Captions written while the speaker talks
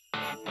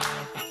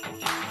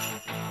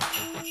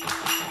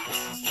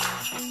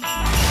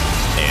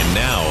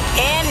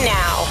And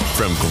now,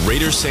 from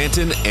Greater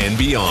Santon and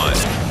beyond,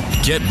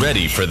 get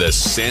ready for the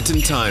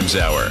Santon Times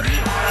Hour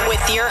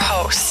with your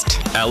host,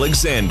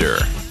 Alexander.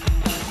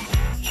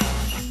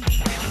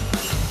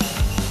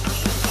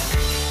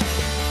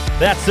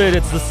 That's it.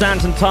 It's the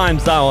Santon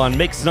Times Hour on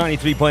Mix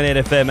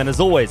 93.8 FM, and as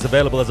always,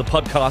 available as a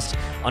podcast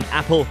on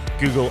Apple,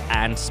 Google,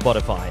 and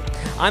Spotify.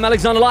 I'm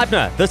Alexander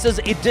Leitner. This is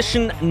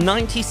edition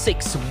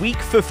 96,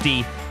 week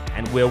 50,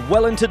 and we're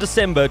well into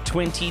December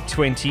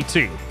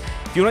 2022.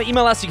 If you want to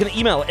email us, you can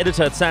email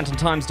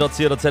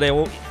editor@santontimes.co.za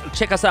or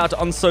check us out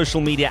on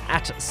social media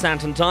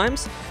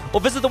 @SantonTimes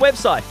or visit the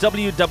website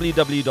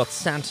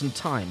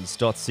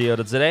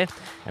www.santontimes.co.za.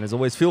 And as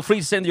always, feel free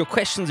to send your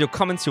questions, your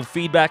comments, your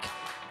feedback.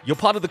 You're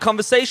part of the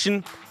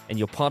conversation and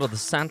you're part of the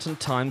Santon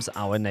Times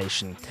Hour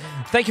Nation.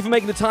 Thank you for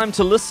making the time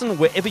to listen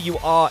wherever you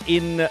are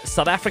in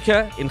South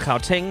Africa, in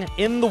Gauteng,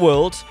 in the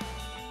world.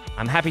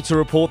 I'm happy to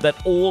report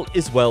that all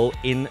is well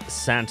in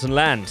Santon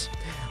land.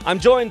 I'm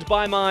joined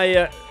by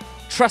my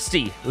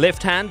trusty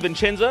left hand,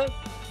 Vincenzo.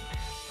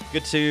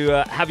 Good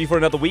to have you for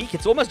another week.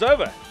 It's almost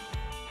over.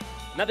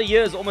 Another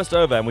year is almost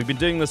over, and we've been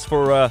doing this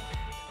for a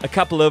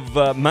couple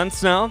of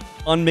months now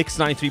on Mix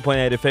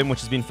 93.8 FM,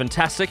 which has been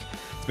fantastic.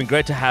 It's been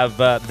great to have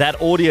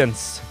that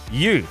audience,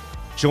 you,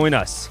 join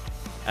us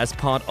as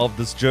part of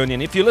this journey.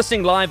 And if you're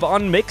listening live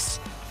on Mix,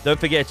 don't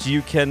forget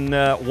you can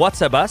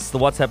WhatsApp us. The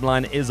WhatsApp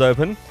line is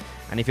open.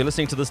 And if you're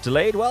listening to this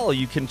delayed, well,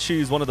 you can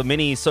choose one of the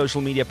many social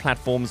media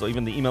platforms or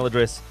even the email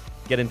address.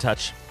 Get in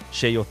touch.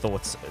 Share your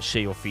thoughts,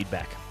 share your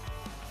feedback.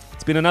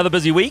 It's been another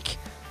busy week.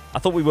 I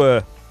thought we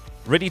were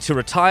ready to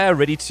retire,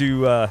 ready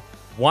to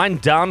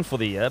wind down for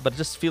the year, but it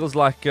just feels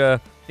like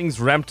things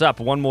ramped up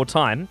one more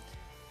time.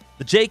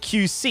 The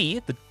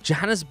JQC, the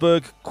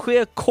Johannesburg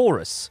Queer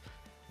Chorus,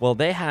 well,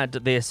 they had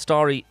their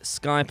Starry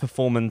Sky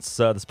performance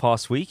this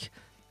past week,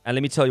 and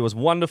let me tell you, it was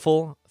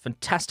wonderful,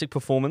 fantastic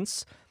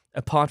performance,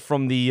 apart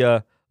from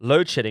the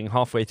load shedding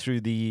halfway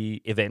through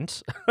the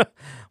event,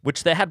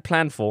 which they had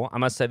planned for. I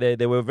must say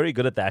they were very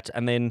good at that.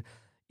 And then,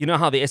 you know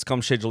how the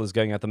Eskom schedule is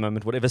going at the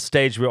moment, whatever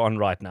stage we're on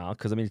right now,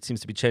 because, I mean, it seems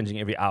to be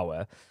changing every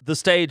hour. The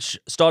stage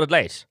started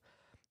late.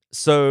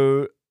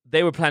 So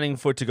they were planning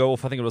for it to go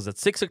off, I think it was at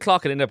 6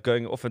 o'clock. It ended up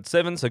going off at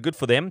 7, so good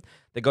for them.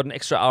 They got an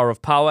extra hour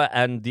of power,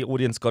 and the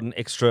audience got an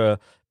extra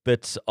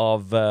bit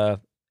of air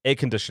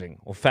conditioning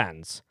or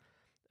fans.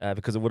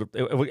 Because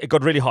it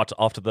got really hot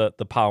after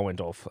the power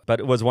went off. But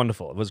it was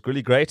wonderful. It was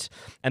really great.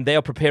 And they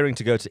are preparing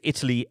to go to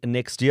Italy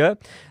next year.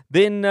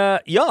 Then,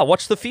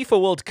 watch the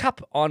FIFA World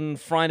Cup on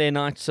Friday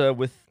night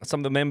with some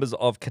of the members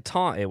of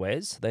Qatar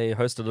Airways. They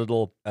hosted a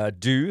little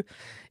do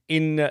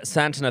in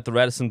Santon at the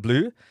Radisson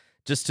Blue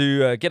just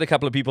to get a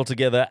couple of people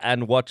together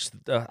and watch,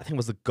 I think it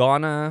was the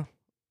Ghana.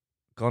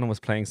 Ghana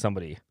was playing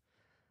somebody.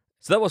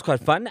 So that was quite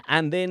fun.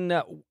 And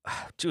then,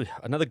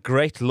 another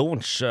great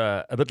launch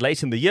a bit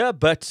late in the year,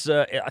 but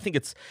I think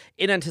it's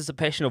in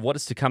anticipation of what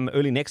is to come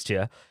early next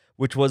year,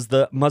 which was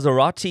the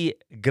Maserati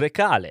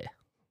Grecale.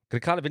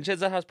 Grecale,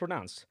 Vincenzo, how it's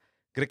pronounced?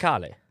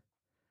 Grecale.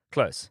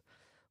 Close.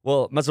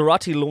 Well,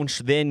 Maserati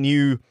launched their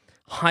new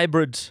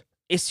hybrid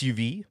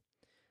SUV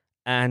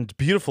and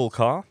beautiful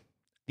car.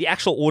 The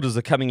actual orders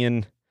are coming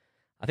in,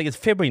 I think it's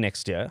February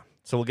next year.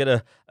 So we'll get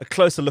a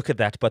closer look at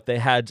that. But they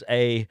had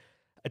a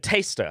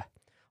taster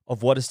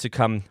of what is to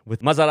come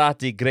with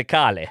Maserati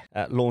Grecale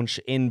launch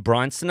in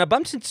Bryanston. I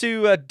bumped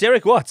into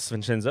Derek Watts,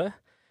 Vincenzo.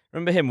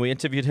 Remember him? We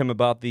interviewed him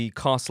about the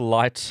Castle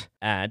Light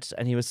ad,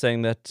 and he was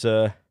saying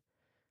that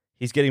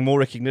he's getting more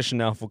recognition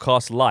now for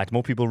Castle Light,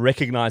 more people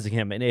recognizing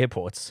him in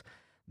airports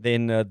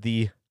than I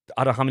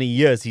don't know how many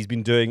years he's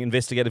been doing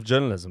investigative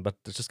journalism, but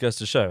it just goes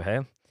to show,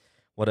 hey,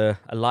 what a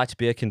light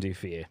beer can do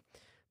for you.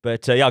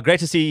 But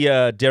great to see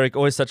Derek,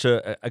 always such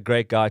a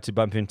great guy to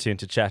bump into and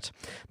to chat.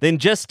 Then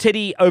Just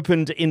Teddy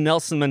opened in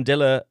Nelson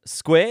Mandela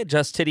Square.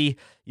 Just Teddy,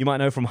 you might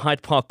know from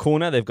Hyde Park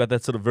Corner. They've got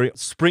that sort of very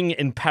spring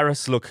in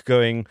Paris look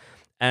going.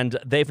 And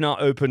they've now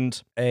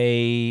opened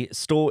a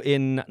store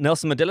in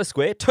Nelson Mandela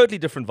Square. Totally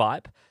different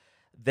vibe.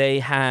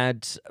 They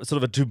had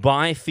sort of a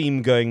Dubai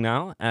theme going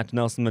now at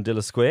Nelson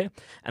Mandela Square.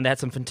 And they had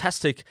some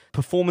fantastic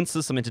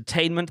performances, some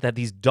entertainment. They had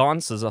these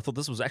dancers. I thought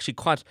this was actually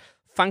quite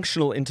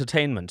functional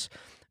entertainment.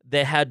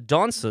 They had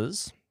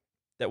dancers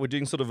that were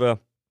doing sort of a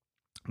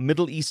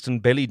Middle Eastern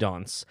belly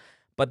dance,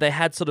 but they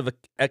had sort of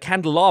a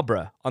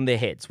candelabra on their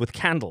heads with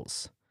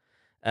candles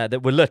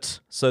that were lit.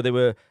 So they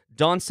were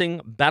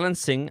dancing,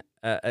 balancing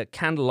a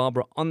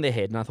candelabra on their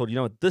head. And I thought, you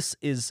know what, this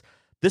is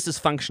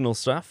functional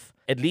stuff.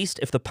 At least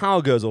if the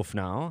power goes off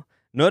now,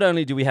 not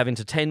only do we have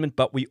entertainment,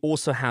 but we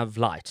also have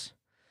light.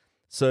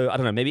 So I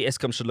don't know, maybe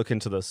Eskom should look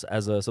into this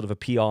as a sort of a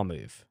PR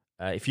move.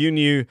 If you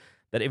knew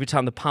that every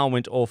time the power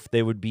went off,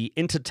 there would be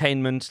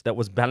entertainment that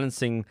was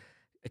balancing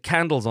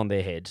candles on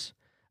their head,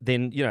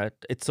 then, you know,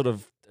 it sort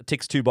of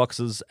ticks two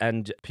boxes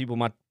and people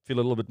might feel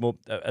a little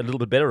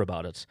bit better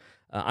about it.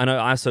 I know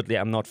I certainly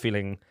am not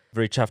feeling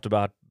very chuffed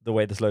about the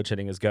way this load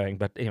shedding is going,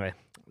 but anyway,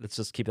 let's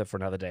just keep that for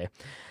another day.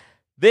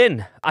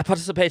 Then I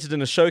participated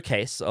in a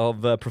showcase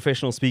of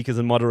professional speakers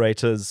and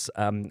moderators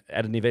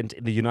at an event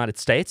in the United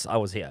States. I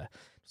was here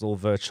It was all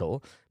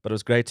virtual, but it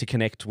was great to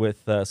connect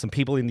with some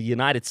people in the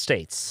United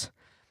States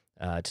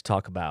to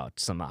talk about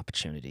some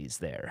opportunities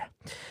there.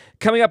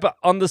 Coming up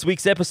on this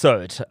week's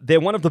episode, they're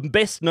one of the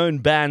best-known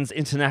bands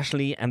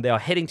internationally, and they are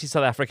heading to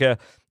South Africa.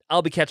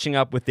 I'll be catching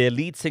up with their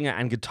lead singer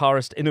and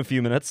guitarist in a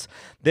few minutes.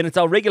 Then it's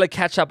our regular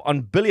catch-up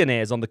on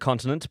billionaires on the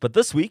continent. But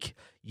this week,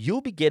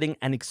 you'll be getting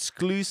an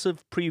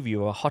exclusive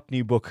preview of a hot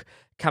new book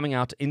coming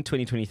out in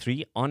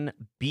 2023 on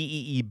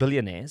BEE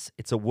Billionaires.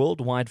 It's a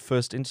worldwide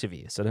first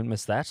interview, so don't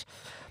miss that.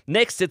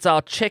 Next, it's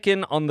our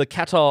check-in on the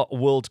Qatar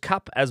World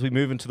Cup as we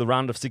move into the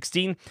round of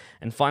 16.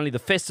 And finally, the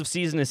festive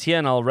season is here,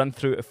 and I'll run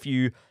through a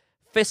few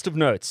festive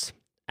notes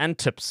and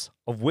tips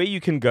of where you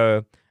can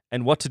go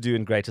and what to do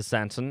in Greater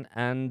Sandton,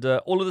 and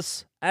all of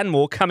this and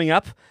more coming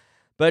up.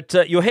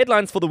 But your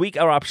headlines for the week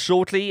are up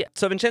shortly.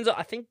 So, Vincenzo,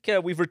 I think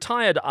we've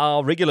retired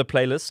our regular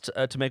playlist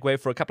to make way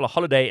for a couple of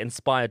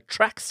holiday-inspired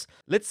tracks.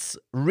 Let's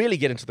really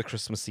get into the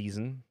Christmas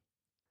season.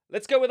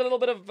 Let's go with a little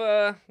bit of,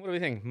 what do we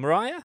think,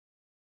 Mariah?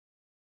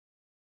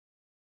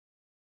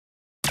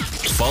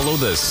 Follow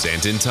the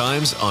Sandton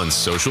Times on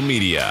social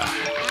media.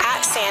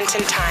 At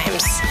Sandton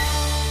Times.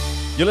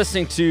 You're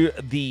listening to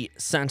the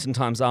Sandton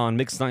Times Hour on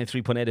Mix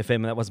 93.8 FM,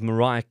 and that was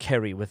Mariah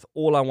Carey with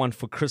All I Want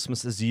for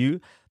Christmas Is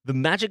You, the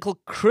magical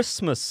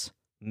Christmas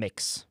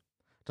mix.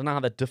 Don't know how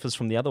that differs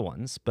from the other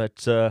ones,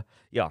 but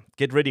yeah,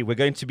 get ready. We're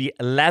going to be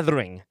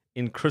lathering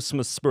in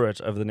Christmas spirit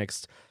over the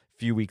next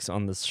few weeks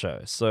on this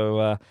show.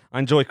 So I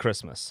enjoy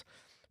Christmas.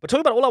 But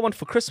talking about All I Want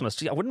for Christmas,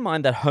 gee, I wouldn't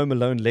mind that Home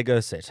Alone Lego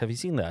set. Have you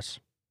seen that? So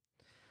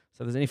if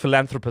there's any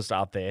philanthropist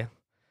out there,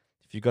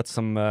 if you've got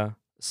some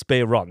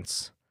spare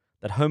ronts,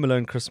 that Home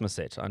Alone Christmas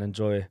set, I'd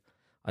enjoy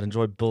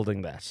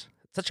building that.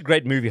 It's such a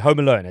great movie, Home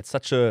Alone. It's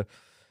such a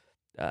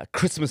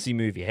Christmassy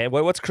movie. Hey,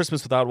 what's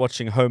Christmas without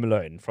watching Home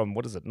Alone from,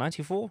 what is it,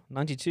 94,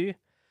 92?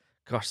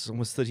 Gosh, it's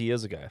almost 30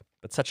 years ago.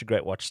 But such a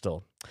great watch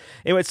still.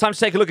 Anyway, it's time to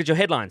take a look at your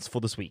headlines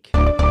for this week.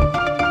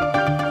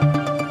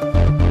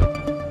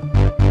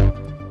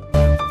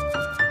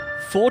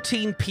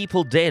 14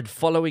 people dead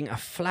following a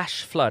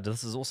flash flood.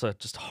 This is also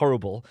just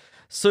horrible.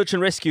 Search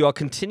and Rescue are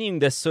continuing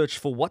their search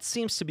for what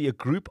seems to be a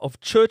group of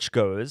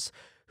churchgoers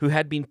who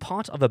had been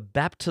part of a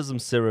baptism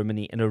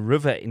ceremony in a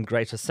river in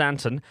Greater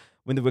Sandton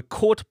when they were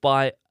caught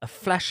by a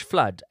flash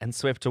flood and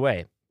swept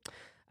away.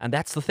 And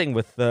that's the thing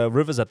with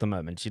rivers at the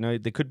moment. You know,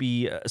 there could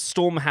be a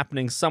storm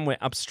happening somewhere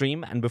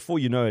upstream, and before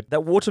you know it,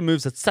 that water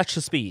moves at such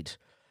a speed,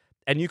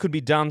 and you could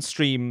be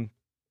downstream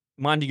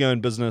minding your own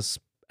business,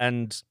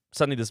 and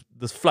suddenly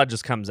this flood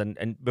just comes,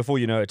 and before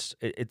you know it,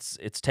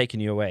 it's taken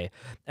you away.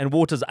 And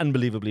water's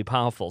unbelievably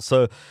powerful.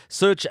 So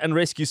Search and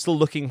Rescue still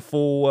looking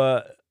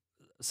for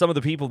some of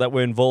the people that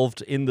were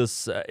involved in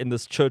this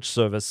church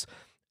service.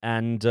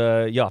 And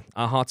yeah,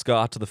 our hearts go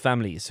out to the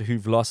families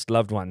who've lost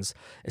loved ones,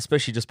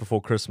 especially just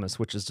before Christmas,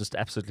 which is just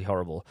absolutely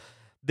horrible.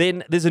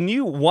 Then there's a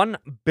new 1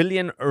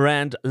 billion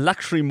rand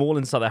luxury mall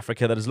in South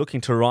Africa that is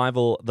looking to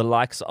rival the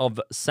likes of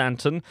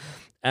Sandton.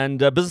 And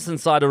Business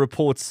Insider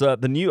reports the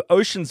new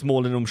Oceans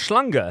Mall in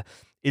Umhlanga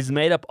is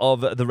made up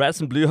of the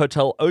Radisson Blue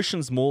Hotel,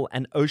 Oceans Mall,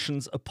 and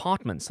Oceans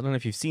Apartments. I don't know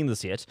if you've seen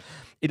this yet.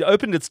 It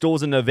opened its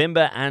doors in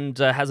November and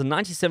has a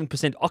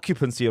 97%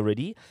 occupancy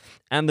already.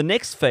 And the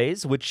next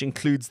phase, which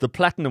includes the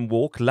Platinum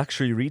Walk,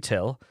 luxury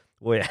retail,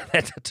 well, yeah,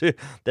 they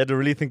had to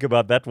really think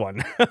about that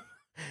one.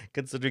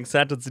 Considering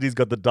Sandton City's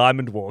got the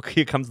Diamond Walk,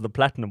 here comes the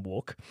Platinum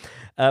Walk.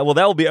 Well,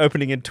 that will be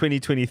opening in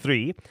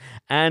 2023.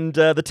 And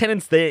the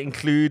tenants there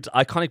include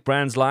iconic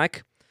brands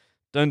like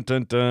Dolce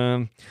 &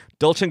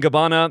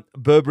 Gabbana,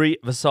 Burberry,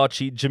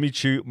 Versace, Jimmy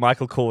Choo,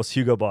 Michael Kors,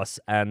 Hugo Boss,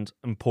 and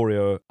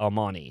Emporio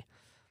Armani,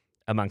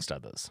 amongst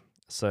others.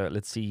 So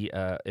let's see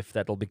if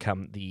that'll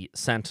become the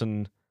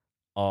Sandton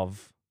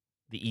of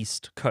the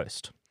East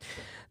Coast.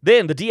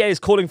 Then the DA is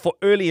calling for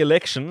early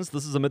elections.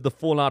 This is amid the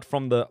fallout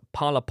from the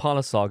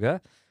Pala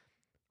saga.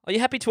 Are you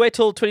happy to wait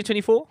till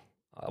 2024?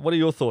 What are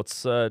your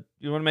thoughts?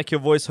 You want to make your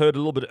voice heard a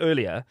little bit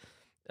earlier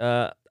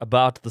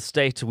about the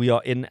state we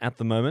are in at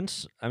the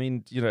moment? I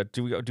mean, you know,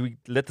 do we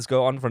let this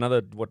go on for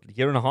another,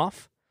 year and a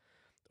half?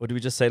 Or do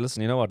we just say,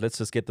 listen, you know what, let's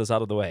just get this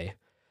out of the way.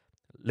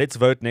 Let's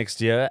vote next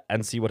year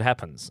and see what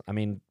happens. I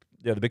mean,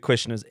 yeah, the big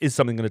question is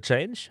something going to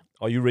change?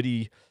 Are you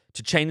ready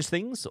to change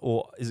things?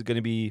 Or is it going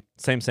to be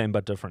same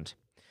but different?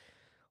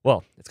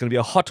 Well, it's going to be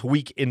a hot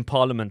week in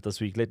Parliament this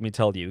week, let me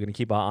tell you. We're going to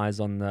keep our eyes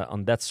on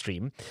that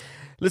stream.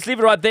 Let's leave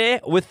it right there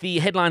with the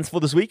headlines for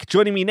this week.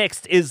 Joining me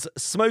next is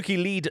Smokey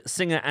lead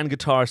singer and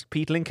guitarist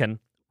Pete Lincoln,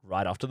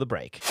 right after the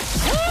break.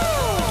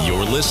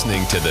 You're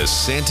listening to the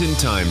Sandton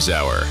Times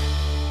Hour.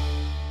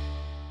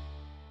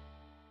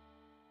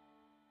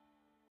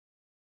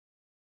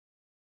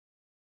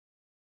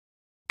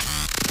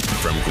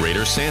 From Greater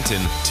Greater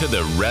Santon to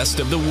the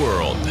rest of the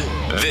world.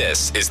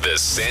 This is the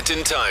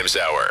Santon Times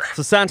Hour.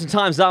 So Santon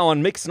Times Hour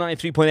on Mix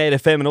 93.8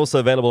 FM and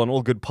also available on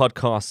all good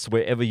podcasts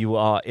wherever you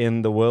are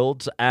in the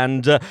world.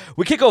 And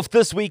we kick off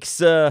this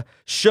week's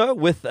show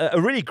with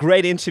a really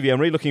great interview. I'm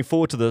really looking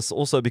forward to this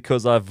also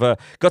because I've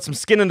got some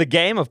skin in the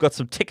game. I've got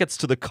some tickets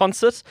to the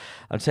concert.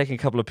 I'm taking a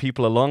couple of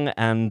people along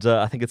and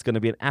I think it's going to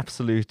be an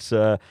absolute,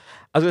 I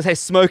was going to say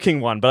smoking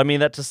one, but I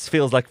mean that just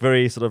feels like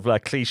very sort of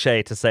like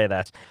cliche to say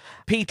that.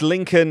 Pete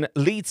Lincoln,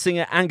 lead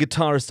singer and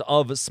guitarist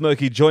of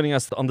Smokey, joining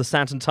us on the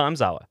Santon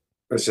Times Hour.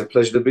 It's a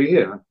pleasure to be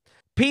here.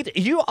 Pete,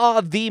 you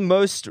are the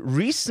most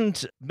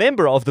recent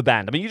member of the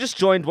band. I mean, you just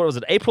joined, what was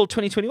it, April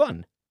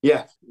 2021?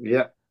 Yeah,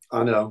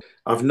 I know.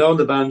 I've known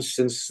the band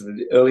since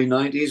the early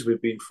 90s.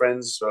 We've been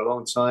friends for a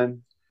long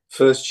time.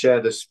 First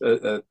shared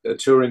a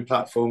touring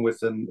platform with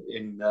them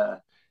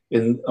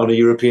on a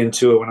European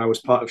tour when I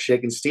was part of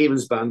Shakin'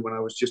 Stevens' band when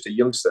I was just a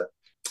youngster.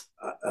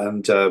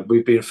 And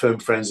we've been firm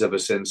friends ever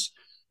since.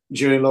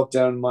 During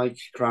lockdown, Mike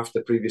Kraft,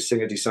 the previous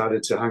singer,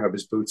 decided to hang up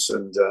his boots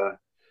and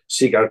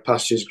seek out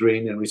pastures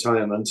green in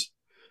retirement.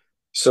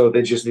 So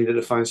they just needed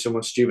to find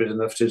someone stupid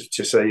enough to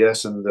say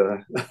yes and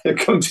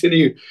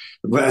continue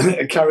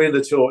carrying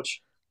the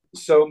torch.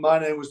 So my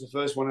name was the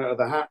first one out of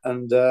the hat,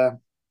 and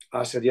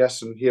I said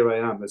yes, and here I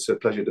am. It's a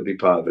pleasure to be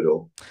part of it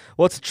all.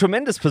 Well, it's a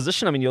tremendous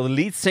position. I mean, you're the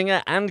lead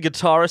singer and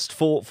guitarist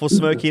for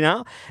Smokey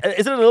now.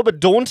 Is it a little bit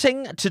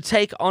daunting to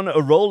take on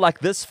a role like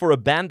this for a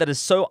band that is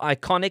so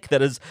iconic, that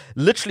has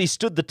literally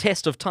stood the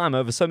test of time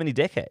over so many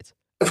decades?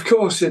 Of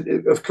course it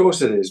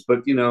is.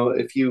 But, you know,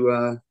 if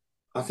you...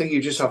 I think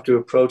you just have to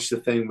approach the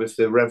thing with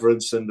the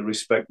reverence and the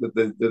respect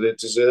that it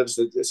deserves.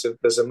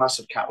 There's a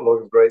massive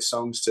catalogue of great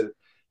songs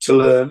to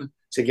learn,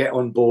 to get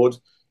on board.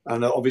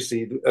 And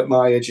obviously, at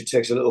my age, it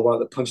takes a little while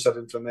to punch that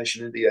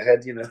information into your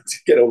head, you know, to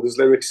get all those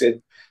lyrics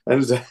in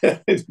and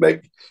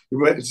make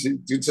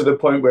to the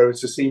point where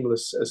it's a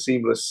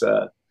seamless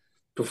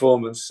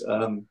performance.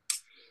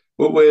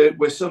 But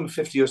we're some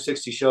 50 or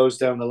 60 shows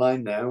down the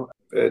line now.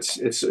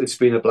 It's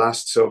been a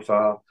blast so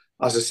far.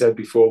 As I said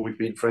before, we've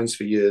been friends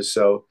for years,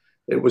 so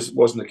it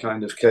wasn't a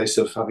kind of case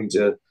of having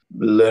to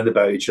learn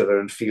about each other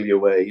and feel your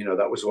way. You know,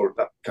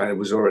 that kind of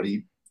was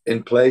already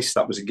in place.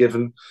 That was a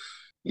given.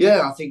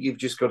 Yeah, I think you've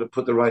just got to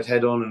put the right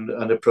head on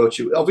and approach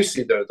it.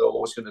 Obviously, there are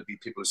always going to be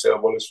people who say, oh,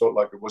 well, it's not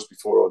like it was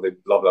before, or they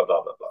blah, blah,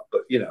 blah, blah, blah.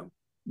 But, you know,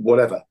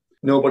 whatever.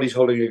 Nobody's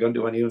holding a gun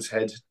to anyone's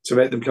head to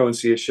make them come and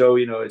see a show.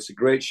 You know, it's a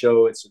great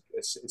show. It's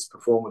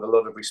performed with a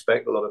lot of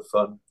respect, a lot of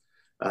fun.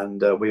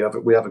 And we have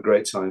a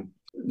great time.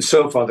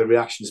 So far, the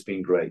reaction's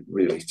been great,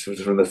 really,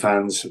 from the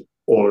fans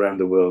all around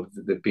the world.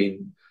 They've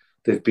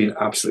been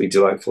absolutely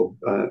delightful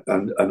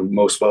and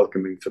most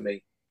welcoming for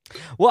me.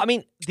 Well, I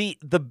mean,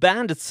 the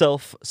band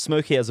itself,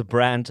 Smokey as a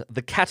brand,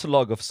 the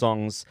catalogue of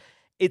songs,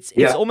 it's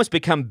almost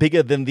become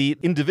bigger than the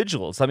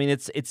individuals. I mean,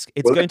 it's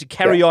going to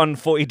carry on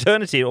for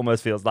eternity. It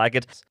almost feels like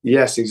it.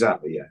 Yes,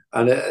 exactly. Yeah,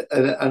 and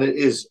it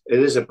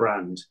is a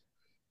brand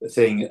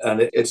thing,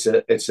 and it's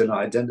an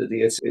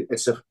identity.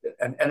 It's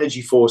an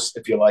energy force,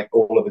 if you like,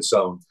 all of its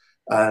own.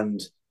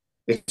 And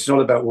it's not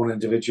about one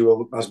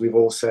individual, as we've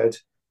all said.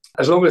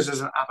 As long as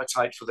there's an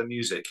appetite for the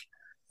music,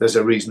 there's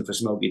a reason for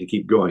Smokey to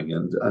keep going,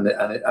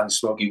 and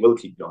Smokey will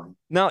keep going.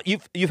 Now,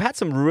 you've had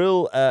some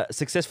real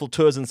successful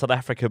tours in South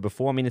Africa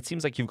before. I mean, it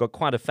seems like you've got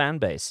quite a fan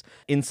base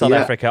in South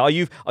Africa. Are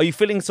you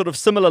feeling sort of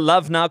similar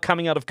love now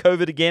coming out of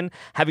COVID again,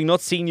 having not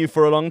seen you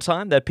for a long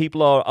time, that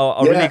people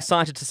are really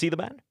excited to see the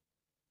band?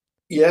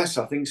 Yes,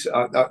 I think so.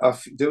 I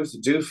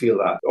do feel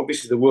that.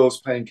 Obviously, the world's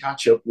playing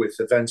catch-up with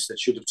events that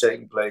should have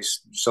taken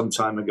place some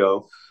time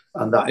ago,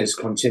 and that is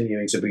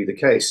continuing to be the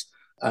case.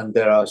 And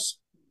there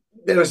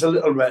is a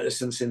little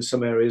reticence in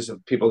some areas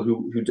of people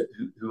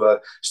who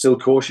are still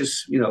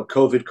cautious, you know,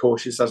 COVID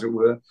cautious, as it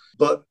were.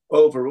 But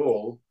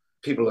overall,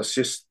 people are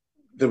just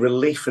the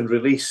relief and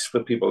release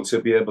for people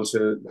to be able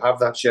to have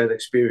that shared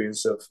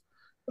experience of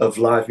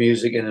live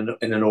music in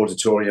an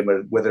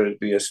auditorium, whether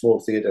it be a small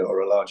theatre or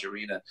a large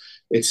arena.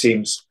 It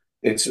seems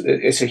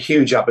it's a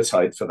huge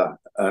appetite for that,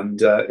 and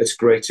it's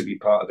great to be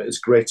part of it. It's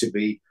great to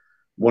be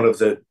one of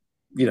the,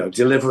 you know,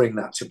 delivering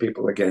that to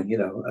people again. You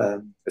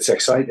know, it's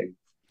exciting.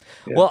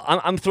 Yeah. Well,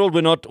 I'm thrilled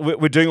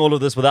we're doing all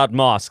of this without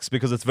masks,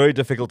 because it's very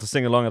difficult to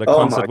sing along at a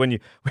concert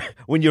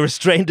when you're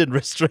restrained and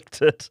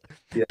restricted.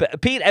 Yeah. But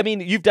Pete, I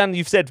mean,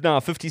 you've said now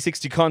 50,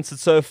 60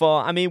 concerts so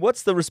far. I mean,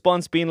 what's the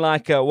response been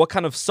like? What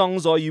kind of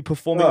songs are you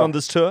performing on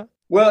this tour?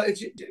 Well,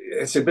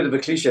 it's a bit of a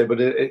cliche,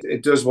 but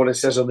it does what it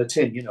says on the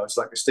tin. You know, it's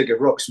like a stick of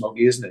rock,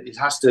 Smokey, isn't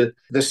it?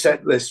 The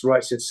set list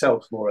writes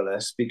itself, more or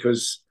less,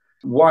 because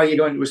why are you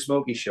going to a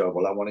Smokey show?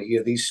 Well, I want to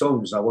hear these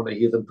songs. I want to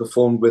hear them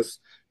performed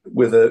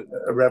with a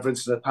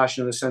reverence and a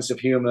passion and a sense of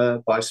humour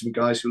by some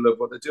guys who love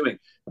what they're doing,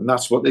 and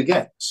that's what they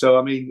get. So,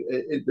 I mean,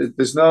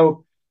 there's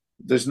no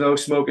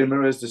smoke and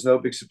mirrors. There's no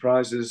big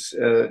surprises.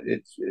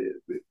 It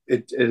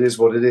is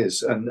what it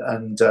is,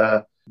 and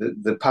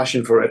the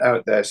passion for it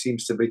out there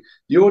seems to be.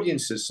 The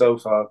audiences so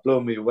far have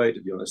blown me away.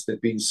 To be honest,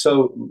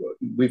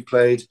 we've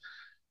played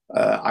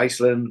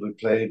Iceland. We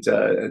played,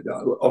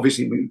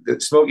 obviously,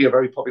 Smokey are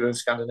very popular in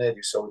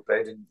Scandinavia, so we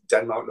played in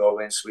Denmark,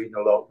 Norway, and Sweden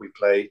a lot. We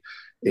played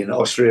in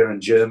Austria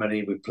and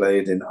Germany. We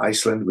played in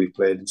Iceland. We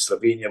played in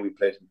Slovenia. We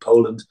played in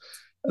Poland.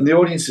 And the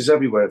audiences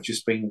everywhere have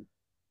just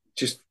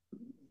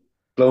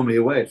blown me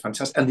away.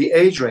 Fantastic. And the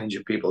age range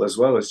of people as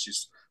well is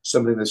just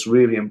something that's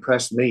really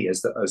impressed me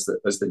as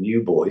the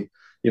new boy,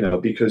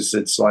 because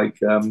it's like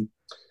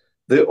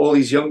all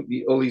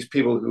these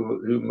people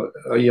who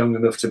are young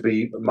enough to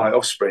be my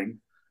offspring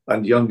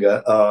and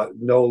younger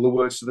know all the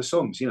words to the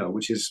songs,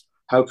 which is,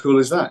 how cool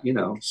is that,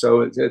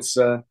 So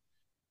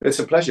it's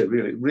a pleasure,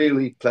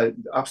 really,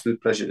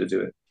 absolute pleasure to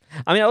do it.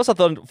 I mean, I also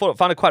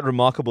found it quite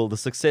remarkable, the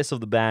success of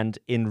the band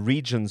in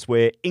regions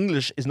where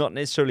English is not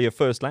necessarily a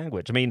first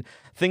language. I mean,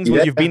 things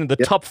where you've been in the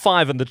top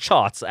 5 in the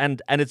charts,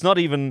 and it's not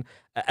even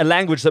a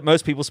language that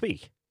most people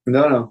speak.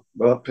 No.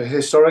 Well,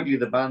 historically,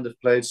 the band have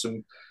played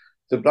some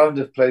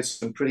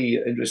pretty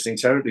interesting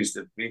territories.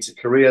 They've been to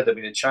Korea, they've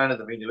been in China,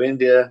 they've been to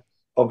India.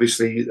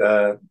 Obviously,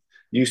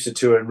 used to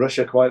tour in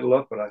Russia quite a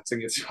lot, but I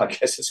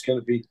guess it's going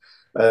to be,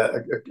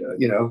 a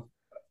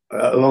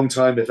long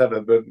time, if ever,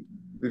 but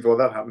before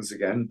that happens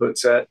again. But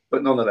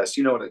nonetheless,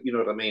 you know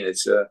what I mean.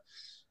 It's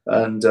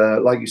and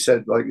like you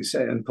say,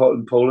 in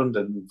Poland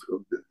and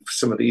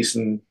some of the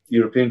Eastern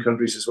European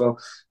countries as well.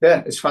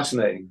 Yeah, it's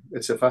fascinating.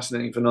 It's a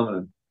fascinating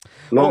phenomenon.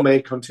 Long may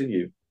it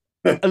continue.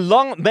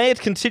 Long may it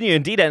continue,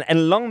 indeed,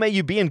 and long may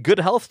you be in good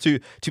health to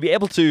be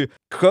able to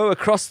go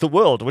across the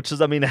world, which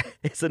is, I mean,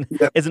 is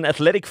an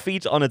athletic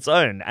feat on its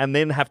own, and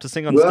then have to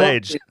sing on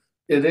stage.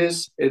 It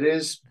is,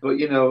 but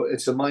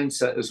it's a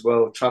mindset as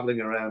well. Traveling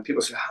around,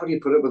 people say, "How do you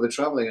put up with the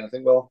traveling?" And I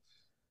think, well,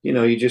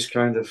 you just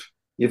kind of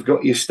you've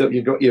got your stuff,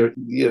 you've got your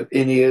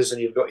in-ears,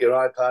 and you've got your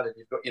iPad, and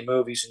you've got your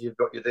movies, and you've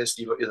got your this,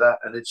 and you've got your that,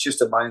 and it's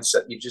just a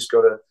mindset. You just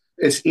got to.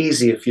 It's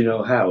easy if you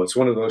know how. It's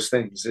one of those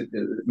things.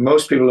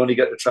 Most people only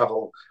get to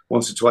travel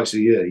once or twice a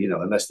year,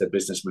 unless they're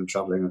businessmen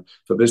traveling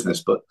for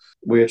business. But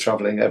we're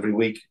traveling every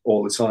week,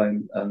 all the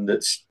time, and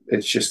it's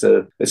just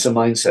a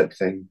mindset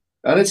thing.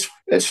 And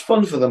it's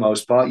fun for the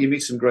most part. You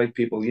meet some great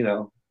people,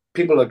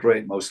 People are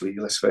great mostly,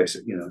 let's face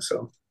it,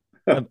 so.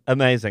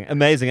 Amazing.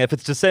 If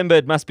it's December,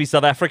 it must be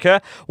South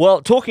Africa.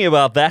 Well, talking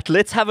about that,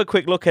 let's have a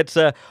quick look at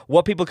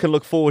what people can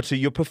look forward to.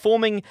 You're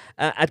performing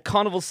at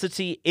Carnival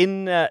City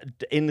in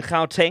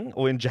Gauteng,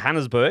 or in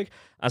Johannesburg,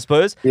 I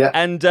suppose. Yeah.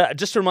 And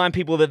just to remind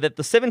people that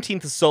the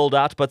 17th is sold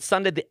out, but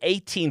Sunday the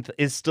 18th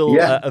is still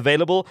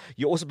available.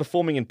 You're also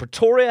performing in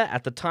Pretoria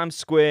at the Times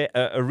Square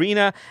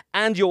Arena,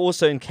 and you're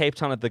also in Cape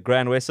Town at the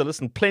Grand West. So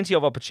listen, plenty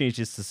of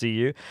opportunities to see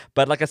you.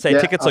 But like I say,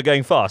 tickets are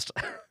going fast.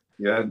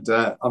 Yeah, and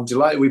I'm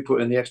delighted we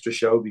put in the extra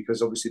show,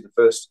 because obviously the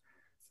first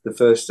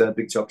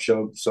Big Top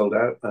show sold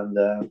out, and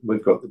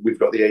we've got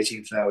the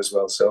 18th now as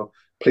well. So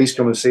please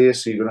come and see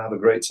us. So you're going to have a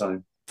great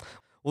time.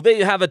 Well, there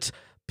you have it.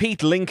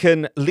 Pete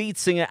Lincoln, lead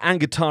singer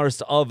and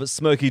guitarist of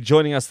Smokey,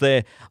 joining us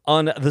there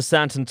on the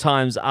Santon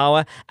Times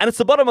Hour. And it's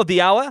the bottom of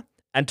the hour.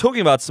 And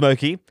talking about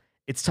Smokey,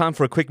 it's time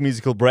for a quick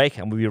musical break,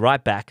 and we'll be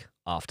right back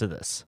after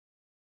this.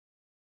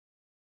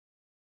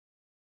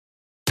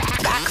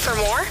 Back for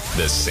more?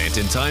 The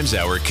Santon Times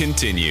Hour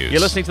continues.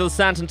 You're listening to the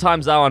Santon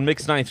Times Hour on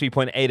Mix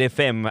 93.8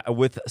 FM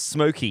with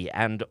Smokey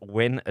and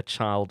When a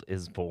Child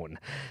is Born.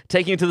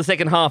 Taking you to the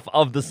second half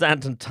of the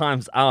Santon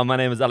Times Hour. My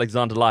name is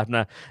Alexander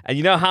Leitner, and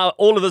you know how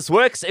all of this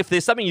works. If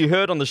there's something you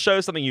heard on the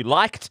show, something you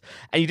liked,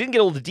 and you didn't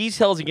get all the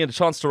details, you get a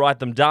chance to write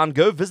them down.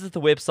 Go visit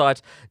the website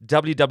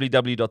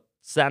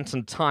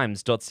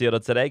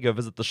www.santontimes.co.za. Go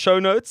visit the show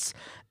notes,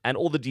 and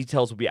all the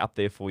details will be up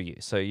there for you.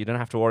 So you don't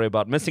have to worry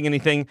about missing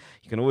anything.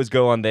 You can always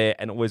go on there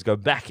and always go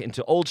back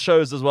into old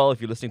shows as well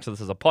if you're listening to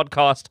this as a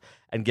podcast,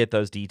 and get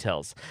those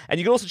details. And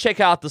you can also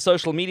check out the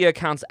social media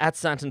accounts at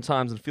Santon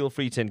Times, and feel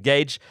free to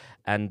engage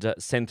and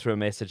send through a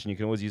message. And you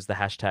can always use the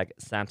hashtag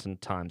Santon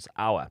Times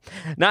Hour.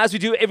 Now, as we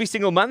do every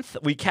single month,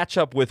 we catch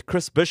up with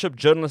Chris Bishop,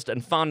 journalist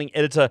and founding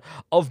editor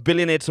of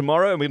Billionaire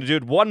Tomorrow. And we're going to do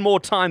it one more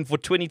time for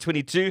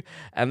 2022.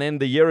 And then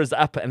the year is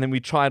up, and then we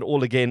try it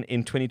all again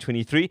in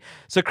 2023.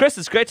 So, Chris,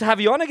 it's great to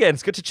have you on again.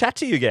 It's good to chat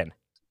to you again.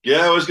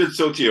 Yeah, it was good to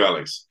talk to you,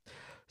 Alex.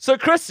 So,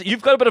 Chris,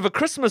 you've got a bit of a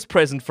Christmas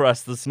present for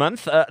us this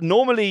month.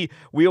 Normally,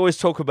 we always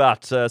talk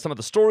about some of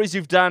the stories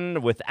you've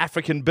done with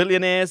African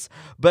billionaires,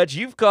 but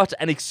you've got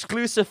an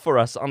exclusive for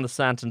us on the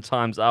Santon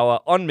Times Hour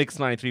on Mix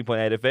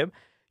 93.8 FM.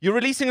 You're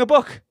releasing a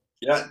book.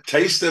 Yeah,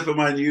 taster for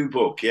my new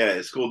book. Yeah,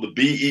 it's called The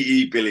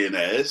BEE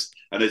Billionaires,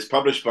 and it's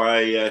published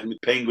by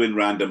Penguin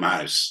Random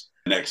House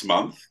next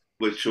month,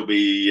 which will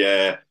be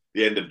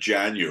the end of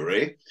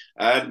January.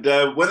 And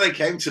when they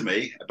came to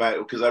me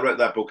because I wrote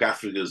that book,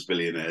 Africa's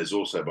Billionaires,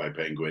 also by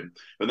Penguin,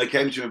 when they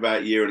came to me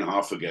about a year and a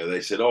half ago,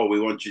 they said, "Oh,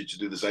 we want you to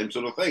do the same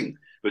sort of thing,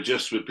 but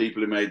just with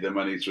people who made their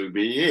money through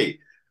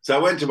BEE." So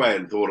I went away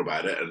and thought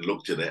about it and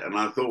looked at it, and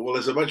I thought, well,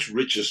 there's a much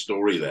richer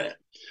story there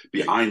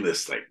behind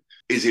this thing.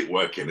 Is it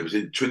working? It was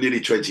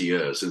nearly 20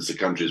 years since the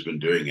country's been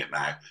doing it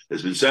now.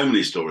 There's been so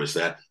many stories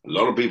there. A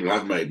lot of people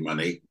have made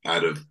money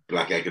out of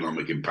Black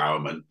economic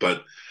empowerment,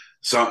 but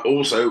so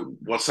also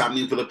what's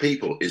happening for the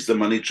people? Is the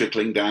money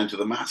trickling down to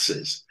the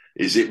masses?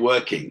 Is it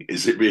working?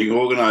 Is it being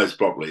organized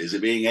properly? Is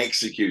it being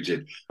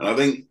executed? And I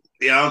think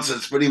the answer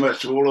to pretty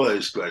much all of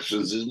those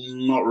questions is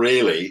not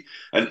really.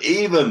 And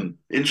even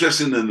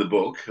interesting in the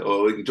book,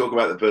 or we can talk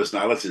about the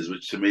personalities,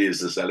 which to me is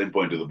the selling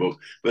point of the book,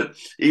 but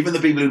even the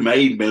people who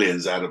made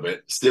millions out of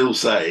it still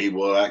say,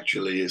 well,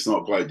 actually, it's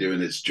not quite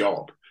doing its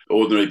job.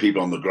 Ordinary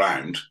people on the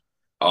ground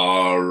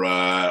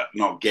are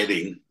not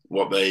getting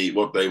what they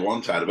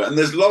want out of it. And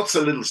there's lots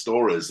of little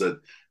stories that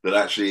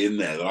actually in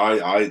there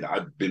that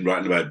I've been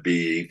writing about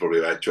BE probably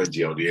about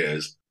 20 odd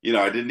years.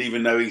 I didn't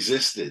even know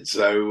existed.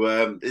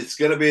 So it's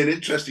going to be an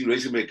interesting read.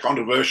 It's going to be a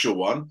controversial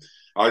one.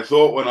 I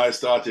thought when I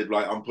started,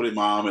 like, I'm putting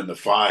my arm in the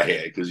fire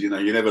here because, you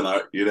never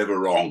know, you're never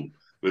wrong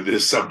with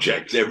this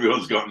subject.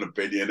 Everyone's got an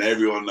opinion.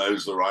 Everyone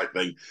knows the right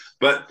thing.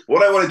 But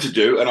what I wanted to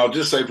do, and I'll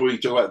just say before we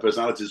talk about the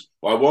personalities,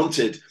 I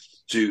wanted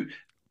to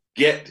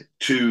get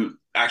to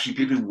actually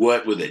people who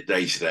work with it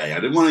day to day. I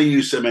didn't want to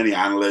use so many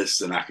analysts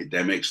and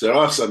academics. There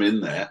are some in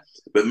there,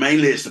 but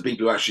mainly it's the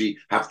people who actually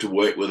have to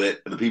work with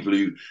it and the people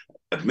who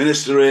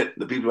administer it,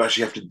 the people who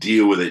actually have to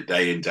deal with it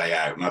day in, day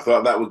out. And I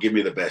thought that would give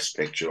me the best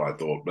picture, I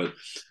thought. But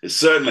it's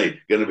certainly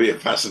going to be a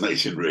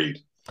fascinating read.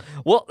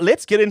 Well,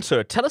 let's get into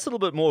it. Tell us a little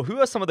bit more. Who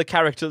are some of the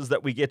characters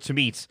that we get to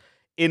meet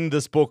in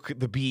this book,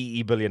 The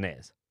BEE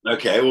Billionaires?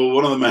 Okay, well,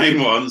 one of the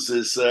main ones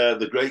is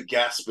the Great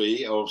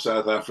Gatsby of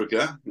South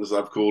Africa, as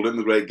I've called him,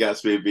 the Great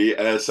Gatsby,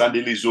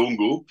 Sandile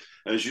Zungu.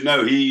 As you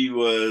know, he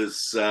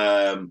was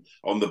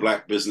on the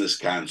Black Business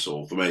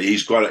Council.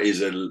 He's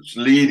a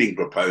leading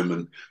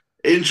proponent.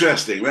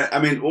 Interesting. I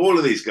mean, all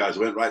of these guys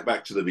went right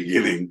back to the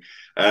beginning.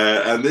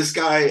 And this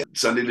guy,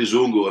 Sandile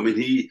Zungu, I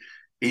mean,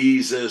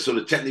 he's a sort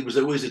of technical, was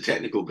always a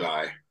technical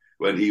guy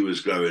when he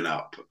was growing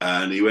up.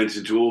 And he went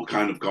into all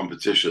kind of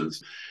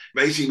competitions.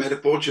 Basically made a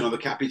fortune on the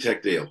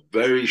Capitec deal.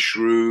 Very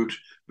shrewd,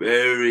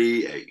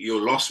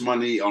 you lost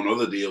money on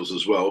other deals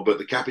as well. But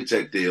the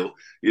Capitec deal,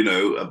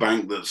 a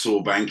bank that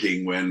saw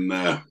banking when,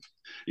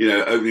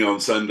 opening on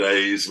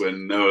Sundays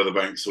when no other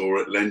bank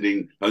saw it,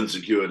 lending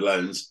unsecured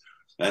loans.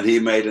 And he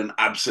made an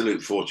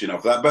absolute fortune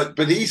off that.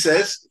 But he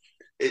says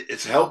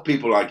it's helped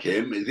people like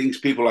him. He thinks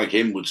people like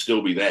him would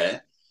still be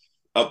there,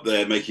 up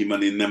there making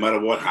money no matter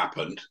what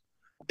happened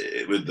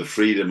with the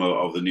freedom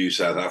of the new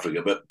South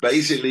Africa. But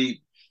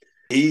basically,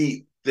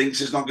 he thinks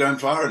it's not going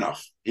far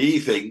enough. He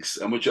thinks,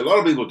 and which a lot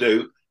of people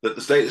do, that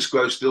the status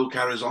quo still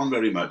carries on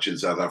very much in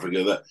South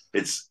Africa, that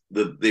it's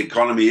the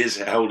economy is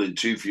held in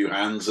too few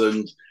hands,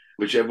 and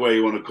whichever way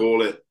you want to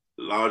call it,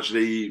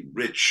 largely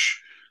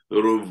rich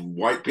sort of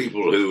white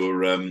people who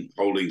are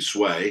holding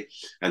sway.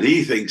 And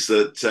he thinks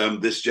that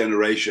this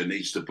generation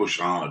needs to push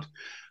hard.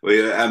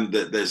 And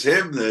there's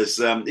him, there's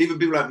even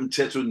people like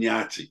Mteto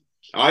Nyati.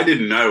 I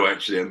didn't know,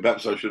 actually, and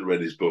perhaps I should have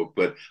read his book,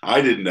 but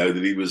I didn't know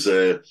that he was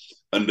a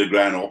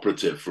underground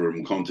operative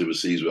from Conte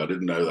Bosizwe. I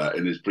didn't know that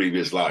in his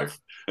previous life.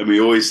 And we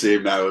always see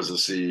him now as a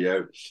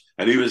CEO.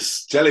 And he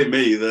was telling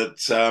me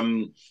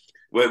that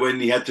when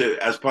he had to,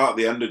 as part of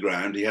the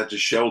underground, he had to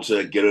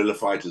shelter guerrilla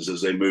fighters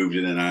as they moved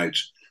in and out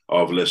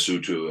of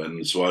Lesotho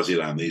and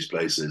Swaziland, these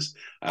places.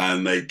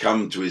 And they'd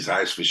come to his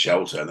house for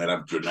shelter and they'd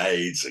have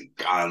grenades and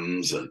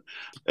guns. And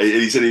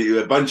he said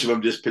a bunch of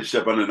them just pitched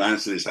up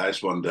unannounced at his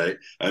house one day.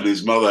 And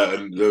his mother,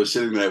 and they were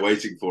sitting there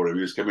waiting for him.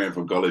 He was coming home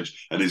from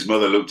college. And his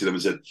mother looked at him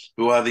and said,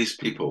 "Who are these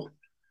people?"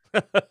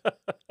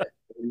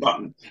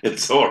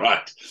 It's all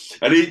right.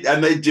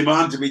 And they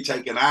demand to be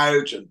taken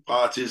out and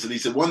parties. And he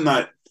said one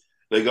night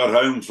they got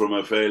home from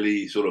a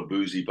fairly sort of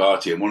boozy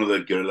party. And one of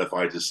the guerrilla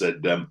fighters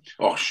said,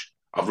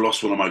 I've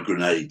lost one of my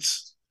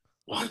grenades.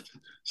 What?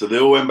 So they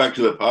all went back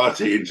to the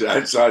party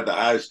outside the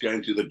house,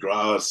 going through the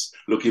grass,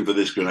 looking for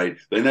this grenade.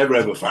 They never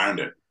ever found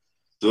it.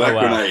 So that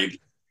grenade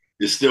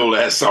is still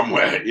there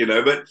somewhere,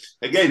 But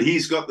again,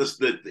 he's got this,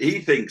 that he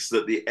thinks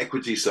that the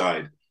equity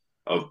side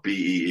of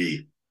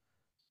BEE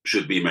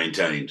should be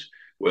maintained,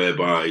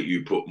 whereby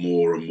you put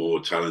more and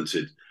more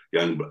talented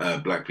young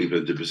black people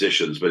into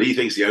positions. But he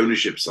thinks the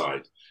ownership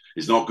side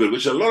is not good,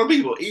 which a lot of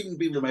people, even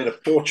people who made a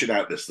fortune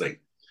out of this thing,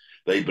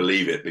 they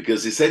believe it,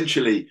 because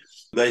essentially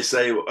they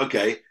say,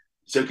 okay,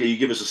 it's okay, you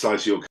give us a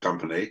slice of your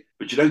company,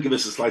 but you don't give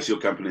us a slice of your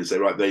company and say,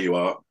 right, there you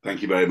are,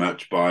 thank you very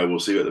much, bye, we'll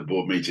see you at the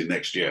board meeting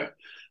next year,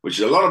 which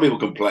is a lot of people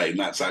complain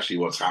that's actually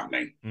what's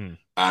happening.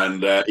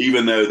 And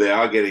even though they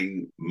are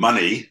getting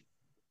money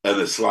and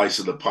a slice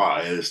of the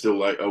pie, they're still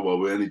like, oh, well,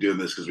 we're only doing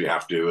this because we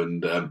have to,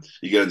 and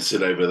you go and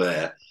sit over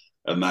there,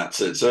 and that's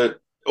it. So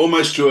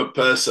almost to a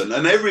person,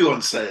 and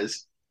everyone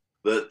says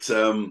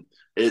that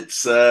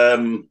it's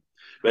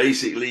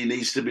basically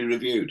needs to be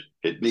reviewed.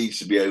 It needs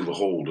to be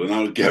overhauled. And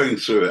I'm going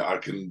through it, I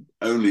can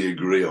only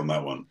agree on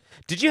that one.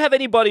 Did you have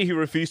anybody who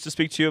refused to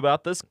speak to you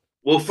about this?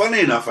 Well, funny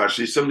enough,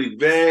 actually, somebody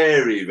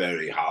very,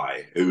 very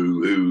high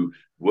who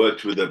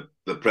worked with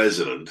the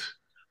president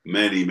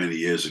many, many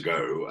years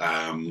ago.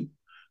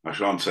 I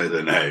shan't say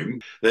their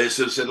name. They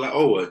sort of said, like,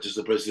 oh, does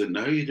the president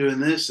know you're doing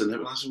this? And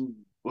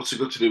what's it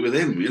got to do with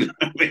him? You know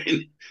what I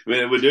mean?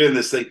 We're doing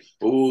this thing.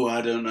 Oh,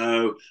 I don't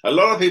know. A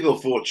lot of people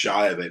fought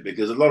shy of it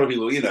because a lot of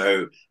people,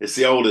 it's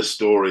the oldest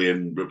story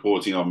in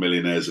reporting on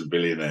millionaires and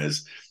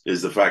billionaires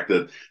is the fact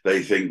that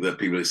they think that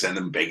people send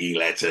them begging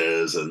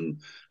letters and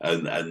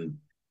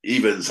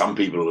even some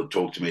people have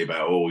talked to me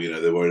about,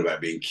 they're worried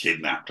about being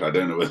kidnapped. I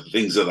don't know whether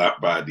things are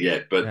that bad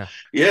yet, but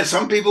yeah,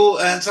 some people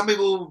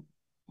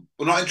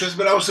were not interested.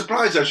 But I was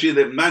surprised actually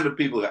the amount of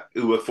people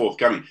who were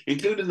forthcoming,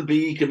 including the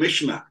BE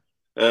commissioner,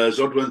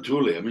 Zodwan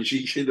Tuli. I mean,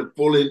 she did a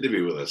full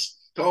interview with us,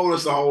 told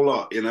us the whole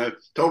lot.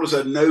 Told us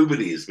that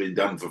nobody has been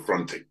done for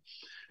fronting.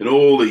 In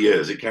all the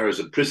years, it carries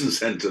a prison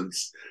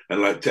sentence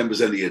and like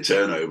 10% of your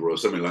turnover or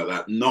something like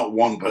that. Not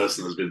one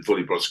person has been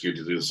fully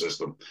prosecuted through the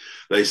system.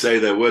 They say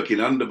they're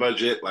working under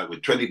budget, like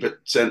with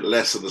 20%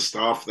 less of the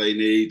staff they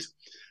need.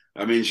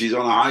 I mean, she's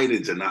on a hide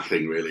into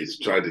nothing, really, to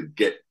try to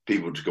get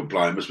people to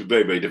comply. It must be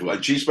very, very difficult.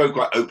 And she spoke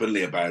quite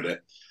openly about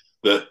it,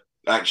 that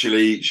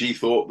actually she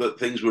thought that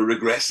things were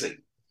regressing.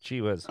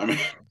 She was. I mean,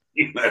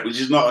 which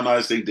is not a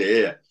nice thing to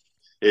hear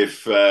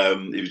if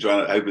you're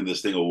trying to hoping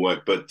this thing will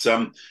work. But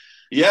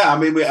yeah, I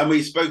mean,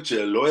 we spoke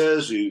to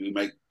lawyers who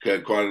make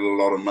quite a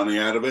lot of money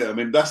out of it. I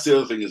mean, that's the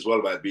other thing as well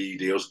about BE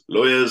deals.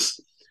 Lawyers,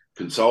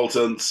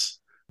 consultants,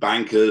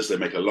 bankers, they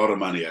make a lot of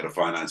money out of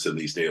financing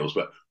these deals.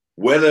 But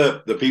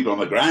whether the people on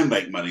the ground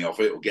make money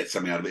off it or get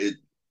something out of it,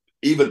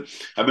 I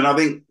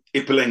think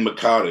Ipeling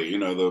Makari,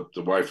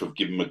 the wife of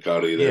Gibbon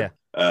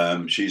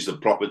Makari, she's the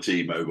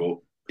property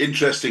mogul.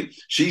 Interesting.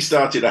 She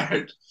started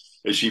out,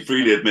 as she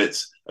freely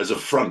admits, as a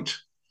front,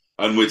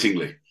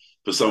 unwittingly,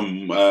 for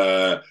some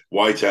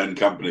white-owned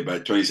company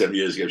about 27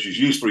 years ago. She was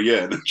used for a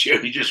year, and then she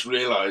only just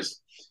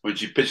realised when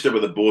she pitched up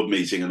at the board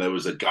meeting and there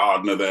was a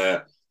gardener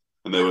there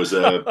and there was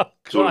a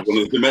sort of one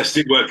of the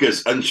domestic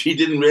workers, and she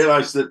didn't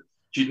realise that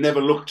she'd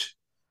never looked.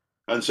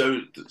 And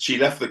so she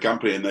left the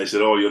company and they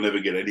said, oh, you'll never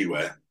get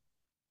anywhere.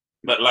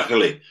 But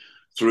luckily,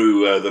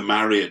 through the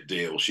Marriott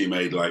deal, she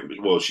made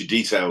she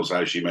details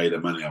how she made her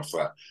money off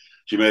that.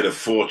 She made a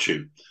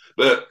fortune.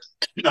 But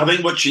I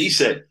think what she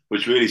said,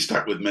 which really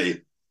stuck with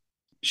me,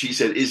 she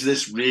said, is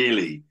this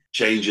really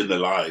changing the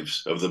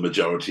lives of the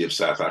majority of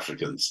South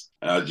Africans?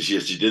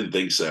 She didn't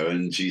think so.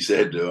 And she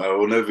said, I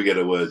will never forget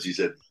her words. She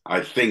said,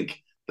 I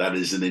think that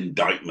is an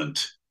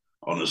indictment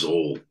on us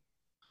all,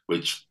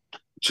 which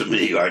to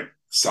me,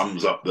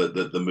 sums up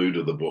the mood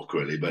of the book,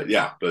 really. But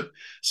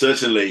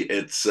certainly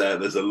it's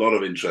there's a lot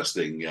of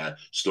interesting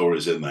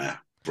stories in there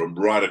from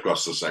right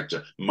across the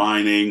sector.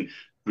 Mining,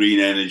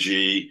 green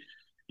energy,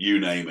 you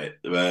name it.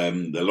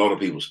 A lot of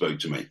people spoke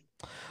to me.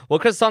 Well,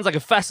 Chris, sounds like a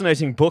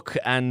fascinating book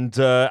and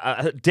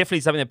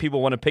definitely something that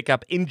people want to pick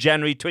up in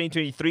January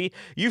 2023.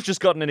 You've just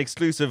gotten an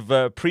exclusive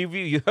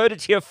preview. You heard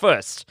it here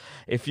first.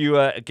 If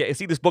you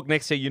see this book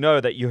next year, you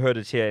know that you heard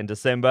it here in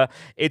December.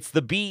 It's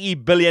The BE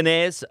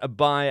Billionaires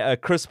by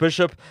Chris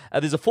Bishop.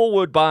 There's a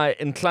foreword by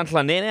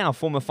Nhlanhla Nene, our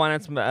former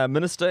finance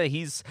minister.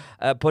 He's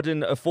put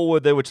in a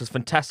foreword there, which is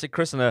fantastic,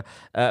 Chris, and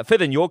a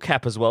feather in your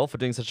cap as well for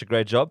doing such a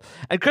great job.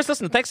 And Chris,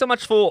 listen, thanks so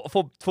much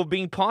for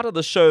being part of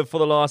the show for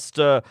the last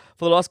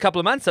couple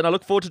of months. And I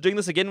look forward to doing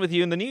this again with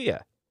you in the new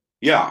year.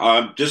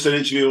 Yeah, just an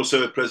interview also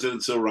with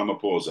President Cyril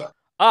Ramaphosa.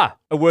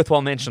 A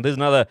worthwhile mention. There's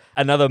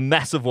another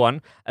massive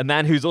one, a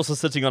man who's also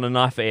sitting on a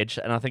knife edge,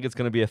 and I think it's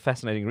going to be a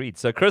fascinating read.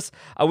 So, Chris,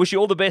 I wish you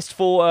all the best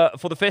for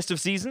the festive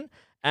season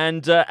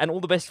and all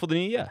the best for the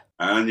new year.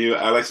 And you,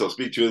 Alex, I'll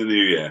speak to you in the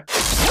new year.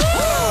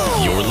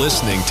 You're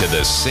listening to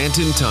the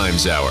Santon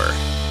Times Hour.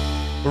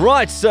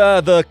 Right,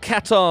 the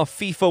Qatar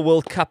FIFA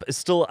World Cup is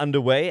still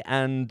underway,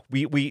 and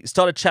we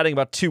started chatting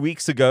about 2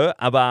 weeks ago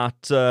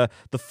about the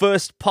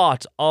first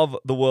part of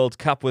the World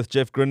Cup with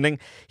Jeff Grindling.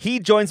 He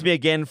joins me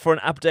again for an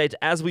update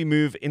as we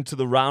move into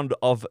the round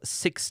of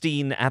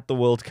 16 at the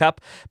World Cup.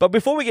 But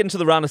before we get into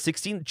the round of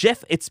 16,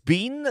 Jeff, it's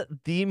been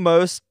the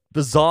most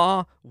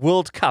bizarre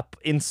World Cup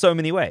in so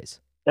many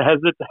ways. Has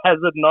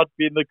it not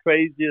been the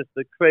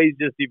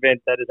craziest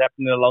event that has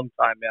happened in a long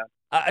time now?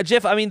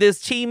 Jeff, I mean, there's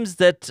teams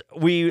that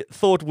we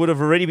thought would have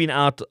already been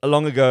out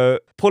long ago,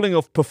 pulling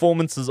off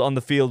performances on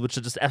the field, which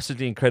are just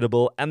absolutely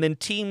incredible. And then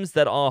teams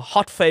that are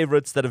hot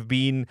favorites that have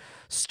been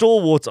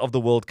stalwarts of the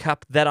World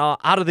Cup that are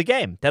out of the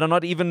game, that are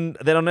not even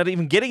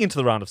getting into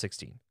the round of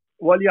 16.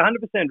 Well, you're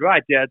 100%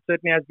 right. Yeah, it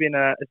certainly has been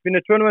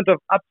a tournament of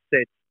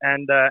upsets,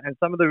 and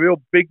some of the real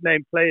big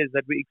name players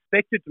that we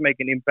expected to make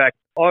an impact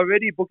are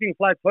already booking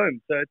flights home.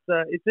 So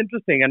it's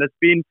interesting, and it's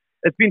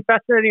been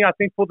fascinating, I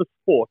think, for the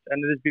sport,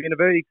 and it has been a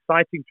very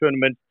exciting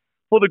tournament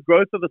for the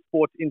growth of the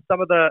sport in some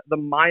of the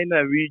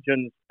minor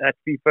regions that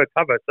FIFA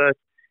cover. So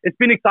it's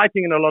been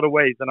exciting in a lot of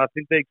ways, and I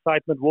think the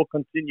excitement will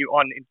continue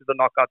on into the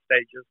knockout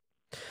stages.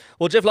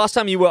 Well, Jeff, last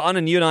time you were on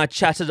and you and I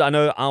chatted, I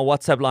know our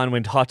WhatsApp line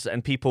went hot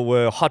and people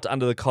were hot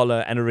under the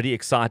collar and already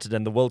excited,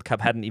 and the World Cup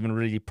hadn't even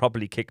really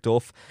properly kicked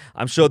off.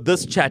 I'm sure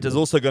this chat is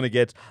also going to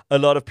get a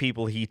lot of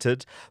people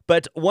heated.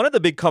 But one of the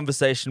big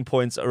conversation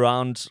points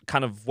around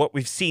kind of what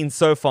we've seen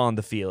so far on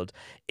the field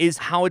is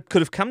how it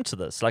could have come to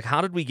this. Like, how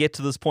did we get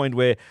to this point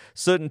where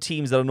certain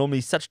teams that are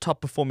normally such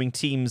top performing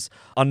teams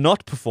are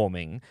not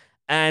performing?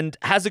 And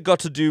has it got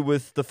to do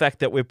with the fact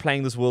that we're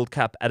playing this World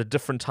Cup at a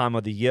different time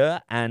of the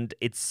year and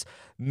it's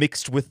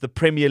mixed with the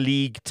Premier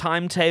League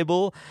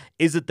timetable?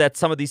 Is it that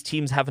some of these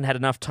teams haven't had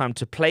enough time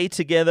to play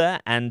together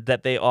and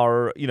that they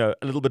are, a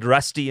little bit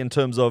rusty in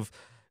terms of,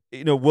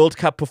 World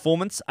Cup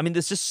performance? I mean,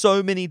 there's just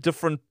so many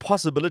different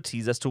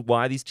possibilities as to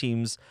why these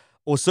teams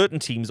or certain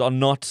teams are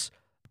not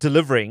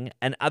delivering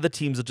and other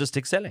teams are just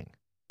excelling.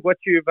 What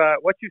you've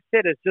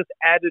said has just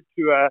added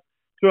to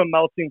a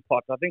melting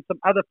pot. I think some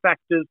other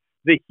factors.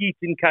 The heat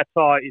in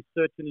Qatar is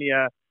certainly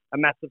a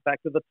massive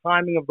factor. The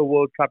timing of the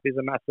World Cup is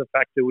a massive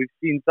factor. We've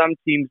seen some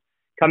teams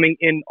coming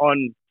in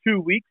on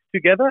 2 weeks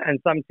together and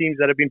some teams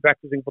that have been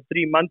practicing for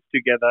 3 months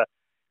together.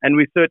 And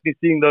we're certainly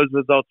seeing those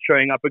results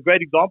showing up. A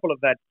great example of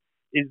that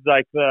is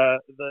like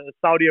the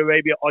Saudi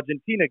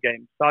Arabia-Argentina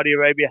game. Saudi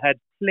Arabia had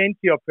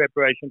plenty of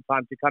preparation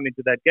time to come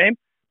into that game.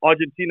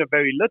 Argentina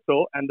very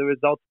little, and the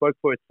result spoke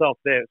for itself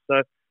there.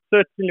 So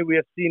certainly we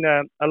have seen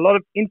a lot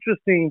of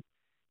interesting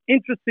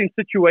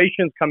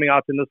situations coming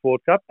out in this World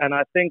Cup, and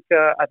I think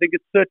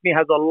it certainly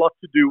has a lot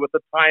to do with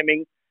the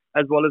timing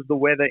as well as the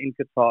weather in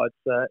Qatar.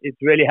 It's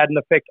really had an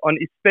effect on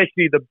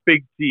especially the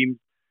big teams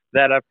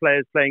that are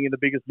players playing in the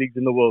biggest leagues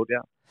in the world.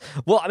 Yeah.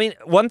 Well, I mean,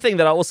 one thing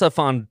that I also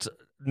found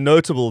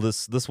notable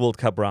this World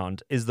Cup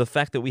round is the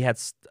fact that we had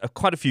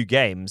quite a few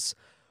games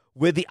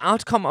where the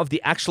outcome of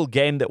the actual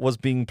game that was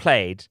being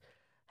played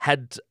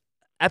had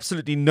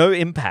absolutely no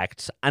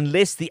impact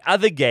unless the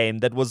other game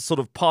that was sort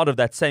of part of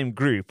that same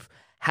group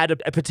had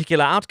a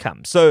particular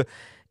outcome. So,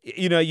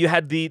 you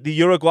had the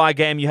Uruguay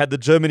game, you had the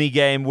Germany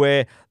game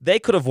where they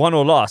could have won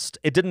or lost.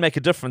 It didn't make a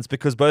difference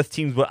because both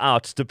teams were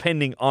out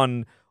depending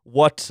on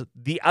what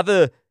the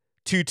other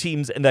two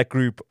teams in that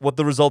group, what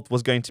the result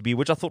was going to be,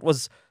 which I thought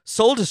was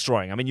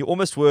soul-destroying. I mean, you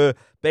almost were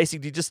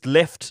basically just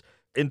left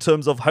in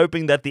terms of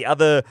hoping that the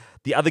other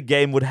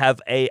game would have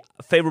a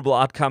favorable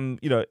outcome,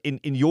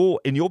 in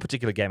your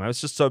particular game. It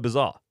was just so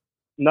bizarre.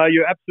 No,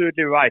 you're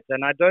absolutely right.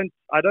 And I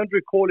don't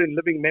recall in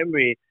living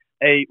memory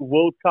a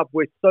World Cup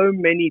where so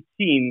many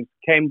teams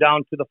came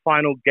down to the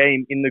final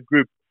game in the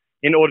group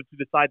in order to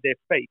decide their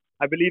fate.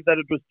 I believe that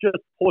it was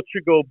just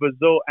Portugal,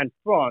 Brazil, and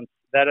France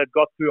that had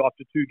got through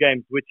after 2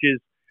 games, which is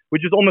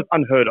almost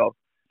unheard of.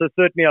 So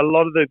certainly a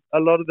lot of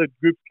the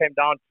groups came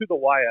down to the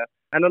wire,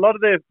 and a lot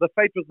of the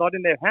fate was not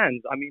in their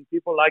hands. I mean,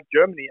 people like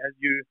Germany, as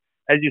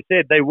you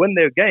said, they win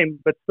their game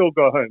but still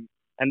go home.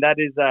 And that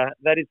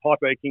is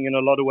heartbreaking in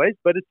a lot of ways,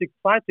 but it's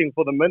exciting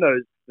for the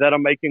minnows that are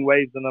making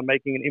waves and are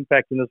making an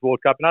impact in this World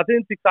Cup. And I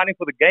think it's exciting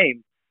for the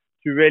game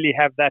to really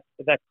have that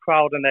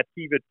crowd and that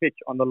fevered pitch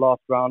on the last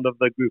round of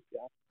the group. Yeah.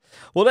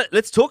 Well,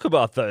 let's talk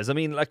about those. I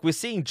mean, like we're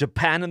seeing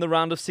Japan in the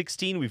round of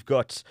 16. We've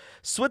got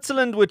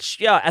Switzerland,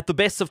 which, at the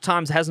best of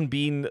times hasn't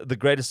been the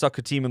greatest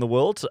soccer team in the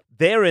world.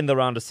 They're in the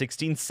round of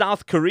 16.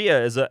 South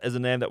Korea is a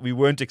name that we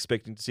weren't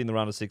expecting to see in the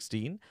round of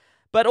 16.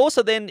 But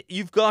also then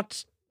you've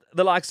got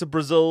the likes of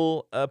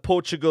Brazil,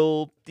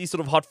 Portugal, these sort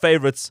of hot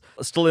favorites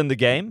are still in the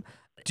game.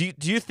 Do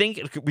you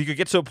think we could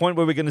get to a point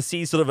where we're going to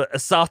see sort of a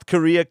South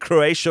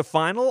Korea-Croatia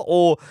final,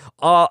 or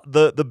are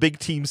the big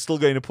teams still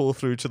going to pull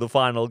through to the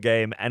final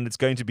game and it's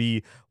going to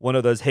be one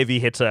of those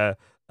heavy-hitter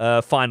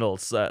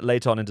finals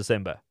later on in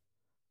December?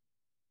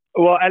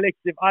 Well, Alex,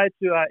 if I had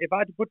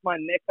to put my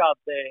neck out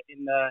there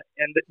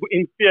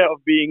in fear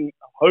of being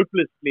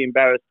hopelessly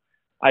embarrassed,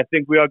 I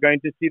think we are going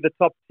to see the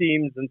top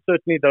teams and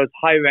certainly those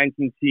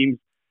high-ranking teams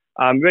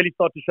really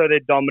start to show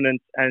their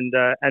dominance and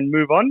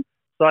move on.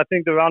 So I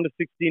think the round of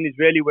 16 is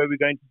really where we're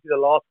going to see the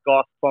last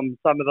gasp from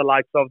some of the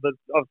likes of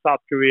South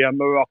Korea,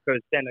 Morocco,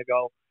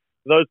 Senegal,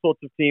 those sorts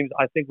of teams.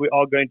 I think we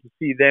are going to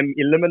see them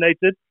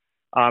eliminated.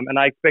 And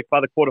I expect by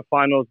the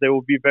quarterfinals, there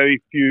will be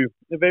very few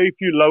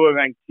lower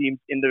ranked teams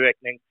in the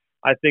reckoning.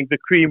 I think the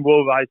cream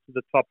will rise to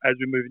the top as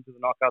we move into the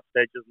knockout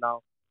stages now.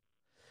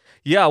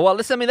 Yeah, well,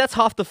 listen, I mean, that's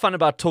half the fun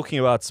about talking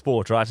about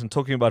sport, right, and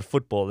talking about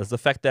football, is the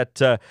fact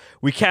that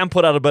we can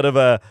put out a bit of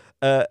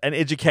an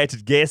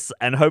educated guess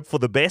and hope for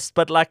the best.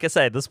 But like I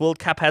say, this World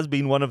Cup has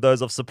been one of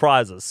those of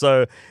surprises.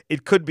 So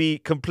it could be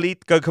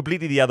go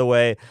completely the other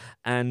way.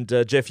 And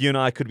Jeff, you and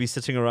I could be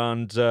sitting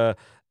around a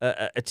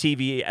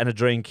TV and a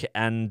drink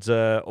and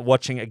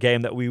watching a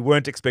game that we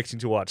weren't expecting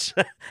to watch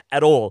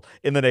at all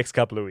in the next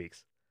couple of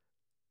weeks.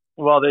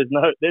 Well, there's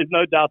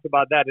no doubt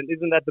about that, and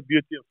isn't that the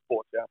beauty of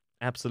sport? Yeah,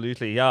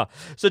 absolutely, yeah.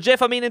 So,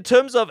 Jeff, I mean, in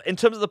terms of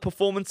the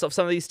performance of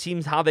some of these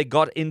teams, how they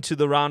got into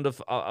the round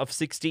of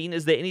 16,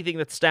 is there anything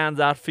that stands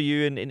out for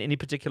you in any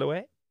particular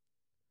way?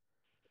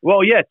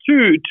 Well, yeah,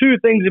 two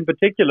things in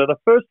particular. The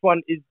first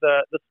one is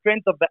the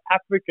strength of the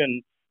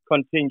African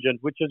contingent,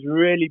 which has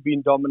really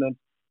been dominant.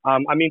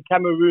 I mean,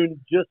 Cameroon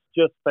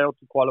just failed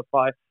to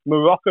qualify.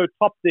 Morocco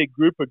topped their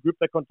group, a group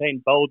that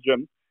contained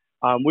Belgium,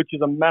 which is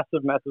a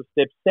massive, massive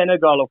step.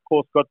 Senegal, of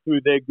course, got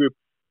through their group.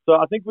 So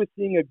I think we're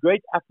seeing a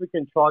great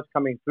African charge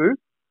coming through.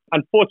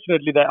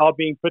 Unfortunately, they are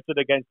being pitted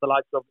against the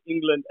likes of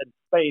England and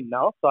Spain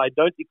now. So I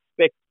don't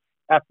expect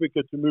Africa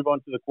to move on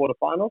to the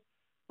quarterfinals.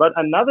 But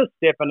another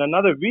step and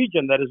another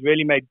region that has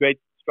really made great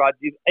strides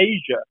is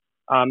Asia,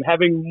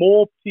 having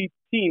more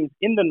teams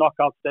in the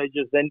knockout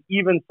stages than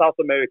even South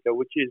America,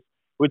 which is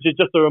which is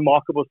just a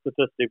remarkable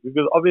statistic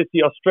because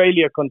obviously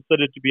Australia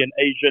considered to be in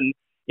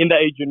the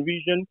Asian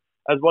region,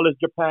 as well as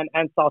Japan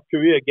and South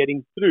Korea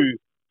getting through.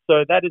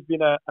 So that has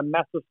been a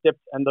massive step,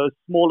 and those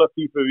smaller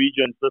FIFA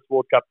regions this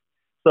World Cup.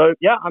 So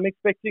yeah, I'm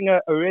expecting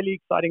a really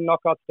exciting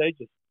knockout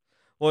stages.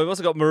 Well, we've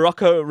also got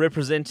Morocco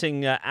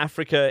representing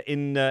Africa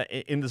in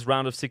this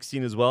round of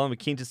 16 as well, and we're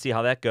keen to see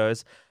how that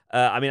goes.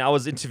 I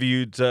was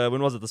interviewed,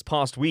 when was it, this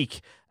past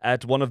week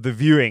at one of the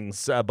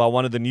viewings by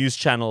one of the news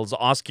channels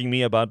asking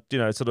me about,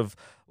 sort of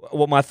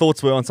what my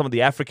thoughts were on some of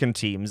the African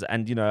teams.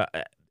 And,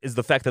 is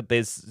the fact that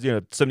there's,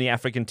 so many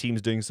African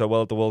teams doing so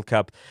well at the World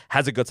Cup,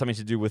 has it got something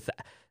to do with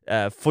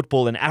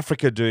football in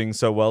Africa doing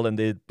so well and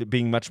there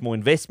being much more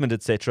investment,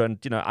 etc.? And,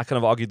 I kind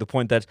of argued the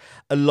point that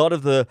a lot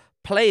of the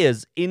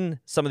players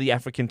in some of the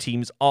African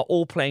teams are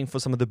all playing for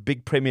some of the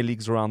big Premier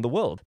Leagues around the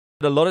world.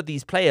 A lot of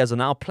these players are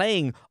now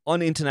playing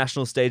on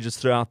international stages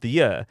throughout the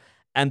year,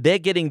 and they're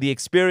getting the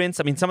experience.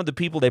 I mean, some of the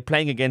people they're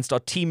playing against are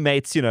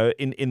teammates,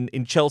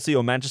 in Chelsea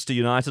or Manchester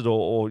United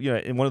or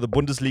in one of the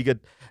Bundesliga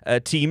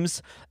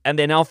teams, and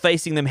they're now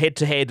facing them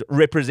head-to-head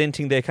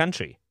representing their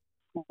country.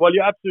 Well,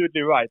 you're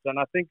absolutely right. And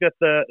I think that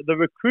the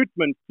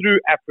recruitment through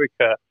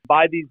Africa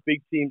by these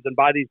big teams and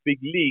by these big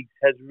leagues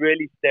has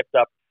really stepped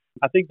up.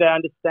 I think they're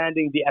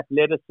understanding the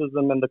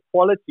athleticism and the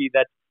quality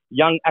that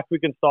young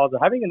African stars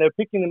are having, and they're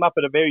picking them up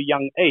at a very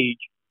young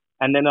age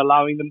and then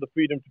allowing them the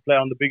freedom to play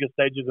on the biggest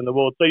stages in the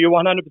world. So you're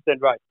 100%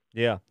 right.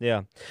 Yeah.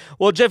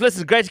 Well, Jeff,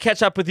 listen, great to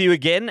catch up with you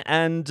again,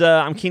 and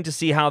I'm keen to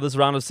see how this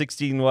round of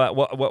 16,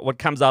 what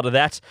comes out of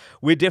that.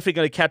 We're definitely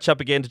going to catch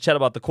up again to chat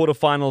about the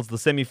quarterfinals, the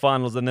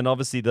semi-finals, and then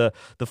obviously the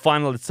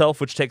final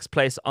itself, which takes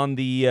place on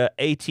the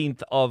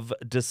 18th of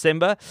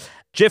December.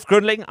 Jeff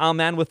Grundling, our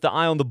man with the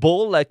eye on the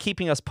ball,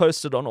 keeping us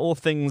posted on all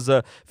things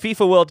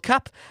FIFA World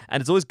Cup.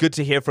 And it's always good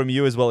to hear from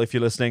you as well, if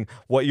you're listening,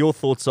 what your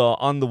thoughts are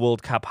on the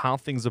World Cup, how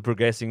things are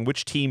progressing,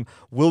 which team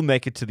will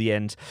make it to the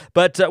end.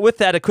 But with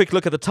that, a quick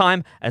look at the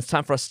time. And it's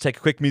time for us to take a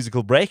quick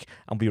musical break.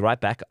 I'll be right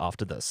back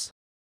after this.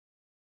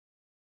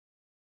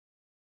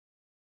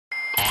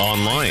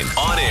 Online,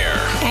 on air,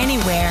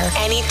 anywhere,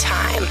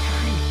 anytime.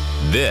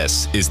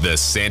 This is the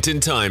Santon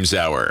Times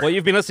Hour. Well,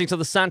 you've been listening to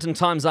the Santon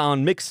Times Hour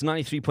on Mix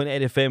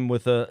 93.8 FM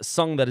with a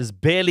song that is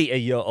barely a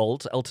year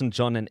old, Elton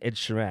John and Ed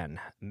Sheeran,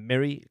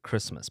 Merry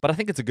Christmas. But I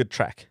think it's a good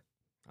track.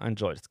 I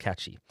enjoyed it. It's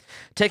catchy.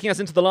 Taking us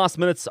into the last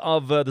minutes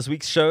of this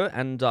week's show,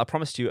 and I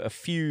promised you a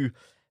few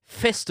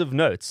festive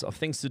notes of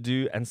things to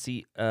do and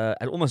see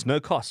at almost no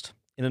cost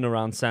in and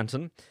around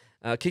Santon.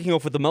 Kicking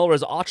off with the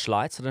Melrose Arch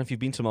lights. I don't know if you've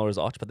been to Melrose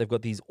Arch, but they've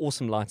got these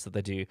awesome lights that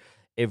they do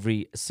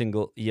every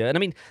single year. And I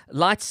mean,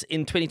 lights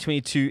in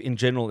 2022 in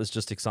general is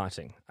just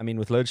exciting. I mean,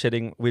 with load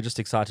shedding, we're just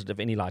excited if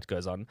any light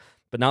goes on.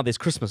 But now there's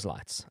Christmas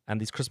lights. And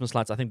these Christmas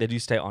lights, I think they do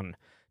stay on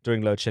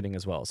during load shedding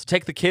as well. So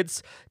take the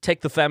kids,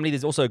 take the family.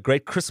 There's also a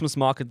great Christmas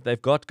market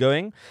they've got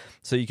going.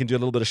 So you can do a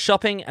little bit of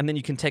shopping, and then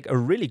you can take a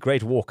really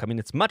great walk. I mean,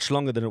 it's much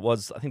longer than it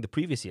was, I think, the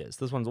previous years.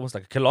 This one's almost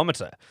like a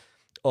kilometer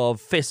of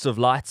festive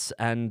lights,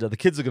 and the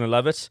kids are going to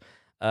love it.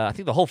 I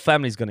think the whole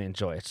family's going to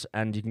enjoy it,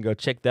 and you can go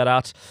check that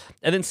out.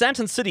 And then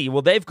Santon City,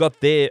 well, they've got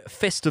their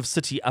festive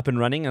city up and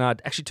running, and I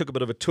actually took a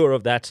bit of a tour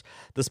of that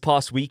this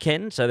past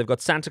weekend. So they've got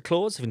Santa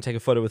Claus, you can take a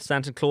photo with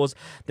Santa Claus.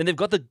 Then they've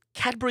got the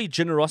Cadbury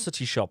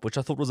Generosity Shop, which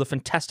I thought was a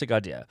fantastic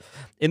idea.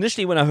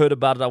 Initially, when I heard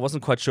about it, I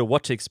wasn't quite sure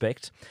what to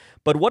expect.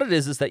 But what it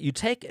is that you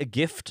take a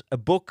gift, a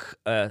book,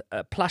 a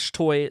plush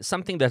toy,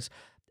 something that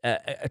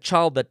a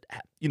child that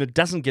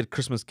doesn't get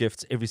Christmas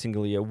gifts every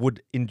single year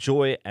would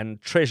enjoy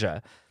and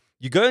treasure.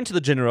 You go into the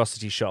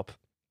generosity shop,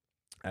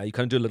 you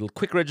kind of do a little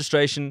quick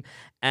registration,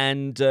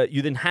 and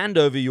you then hand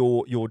over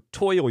your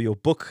toy or your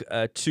book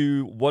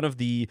to one of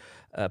the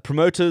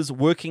promoters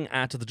working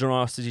at the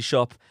generosity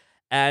shop,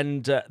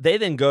 and they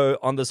then go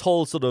on this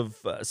whole sort of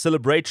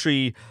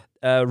celebratory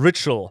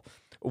ritual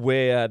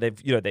where they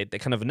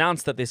kind of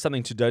announce that there's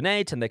something to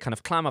donate, and they kind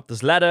of climb up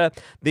this ladder.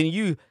 Then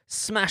you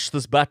smash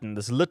this button,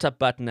 this lit up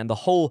button, and the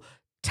whole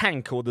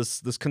tank or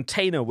this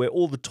container where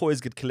all the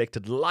toys get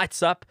collected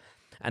lights up.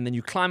 And then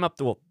you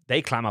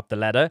they climb up the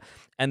ladder,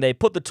 and they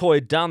put the toy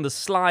down the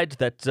slide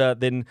that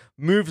then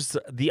moves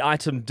the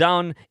item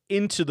down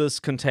into this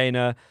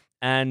container.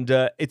 And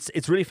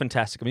it's really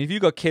fantastic. I mean, if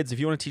you've got kids, if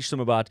you want to teach them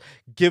about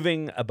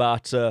giving,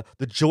 about the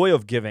joy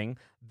of giving,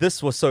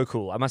 this was so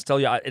cool. I must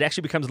tell you, it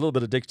actually becomes a little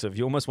bit addictive.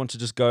 You almost want to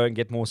just go and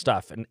get more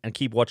stuff and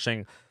keep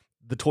watching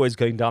the toys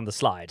going down the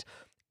slide.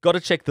 Got to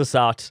check this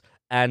out.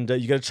 And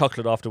you get a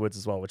chocolate afterwards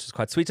as well, which is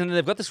quite sweet. And then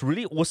they've got this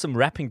really awesome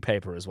wrapping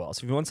paper as well.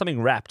 So if you want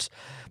something wrapped,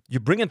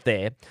 you bring it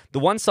there. The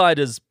one side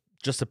is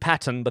just a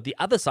pattern, but the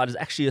other side is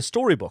actually a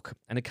storybook.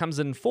 And it comes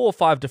in 4 or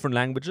 5 different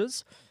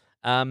languages.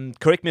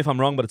 Correct me if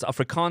I'm wrong, but it's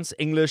Afrikaans,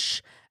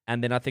 English,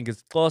 and then I think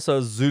it's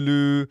Xhosa,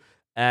 Zulu,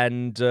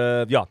 and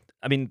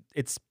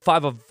it's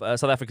 5 of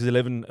South Africa's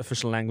 11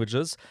 official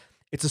languages.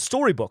 It's a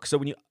storybook. So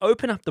when you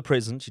open up the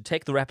present, you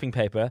take the wrapping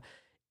paper.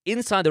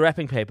 Inside the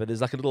wrapping paper,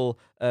 there's like a little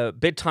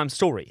bedtime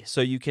story.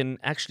 So you can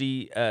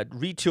actually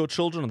read to your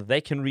children, or they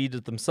can read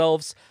it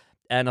themselves.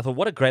 And I thought,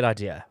 what a great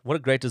idea. What a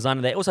great design.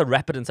 And they also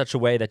wrap it in such a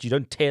way that you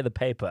don't tear the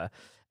paper.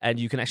 and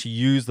you can actually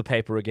use the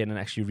paper again and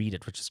actually read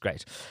it, which is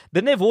great.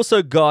 Then they've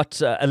also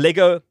got a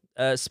Lego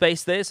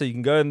space there, so you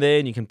can go in there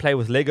and you can play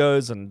with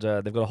Legos, and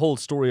they've got a whole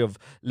story of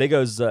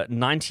Legos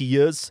 90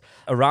 years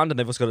around, and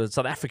they've also got a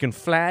South African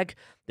flag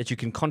that you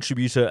can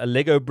contribute a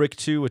Lego brick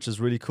to, which is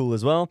really cool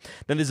as well.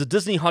 Then there's a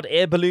Disney hot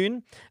air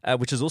balloon,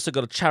 which has also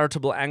got a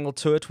charitable angle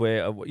to it,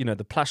 where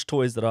the plush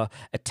toys that are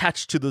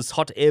attached to this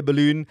hot air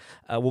balloon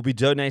will be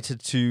donated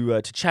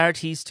to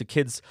charities, to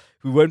kids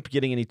who won't be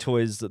getting any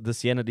toys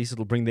this year, and at least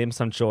it'll bring them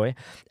some joy.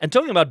 And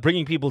talking about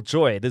bringing people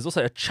joy, there's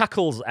also a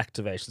Chuckles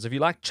activation. So if you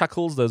like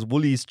Chuckles, those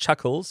Woolies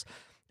Chuckles,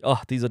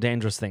 these are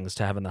dangerous things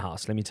to have in the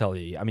house, let me tell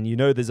you. I mean,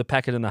 there's a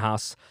packet in the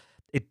house.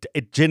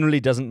 It generally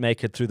doesn't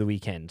make it through the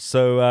weekend.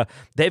 So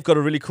they've got a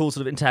really cool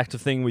sort of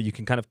interactive thing where you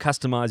can kind of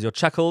customize your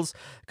Chuckles.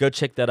 Go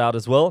check that out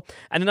as well.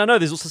 And then I know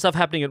there's also stuff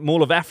happening at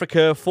Mall of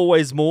Africa, Four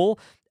Ways Mall.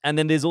 And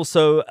then there's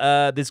also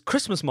there's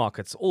Christmas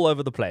markets all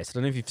over the place. I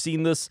don't know if you've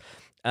seen this.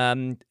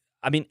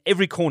 I mean,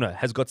 every corner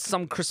has got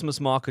some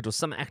Christmas market or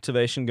some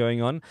activation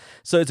going on.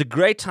 So it's a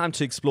great time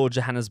to explore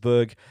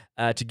Johannesburg,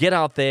 to get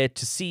out there,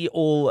 to see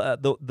all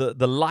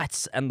the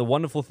lights and the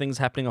wonderful things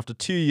happening after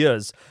 2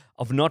 years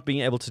of not being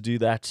able to do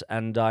that.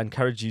 And I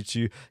encourage you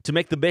to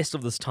make the best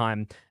of this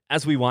time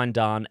as we wind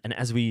down and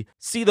as we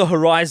see the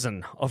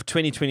horizon of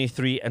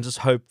 2023 and just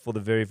hope for the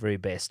very, very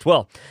best.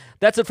 Well,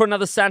 that's it for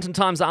another Santon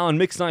Times Hour on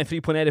Mix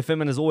 93.8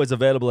 FM, and is always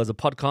available as a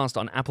podcast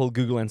on Apple,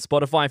 Google, and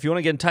Spotify. If you want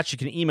to get in touch, you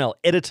can email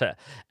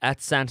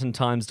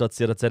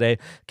editor@santontimes.co.za.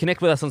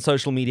 Connect with us on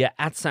social media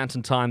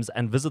 @SantonTimes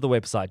and visit the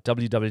website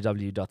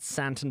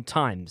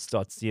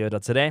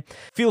www.santontimes.co.za.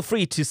 Feel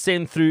free to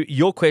send through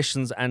your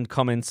questions and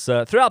comments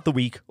throughout the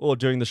week or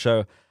during the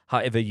show,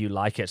 however you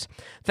like it.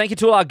 Thank you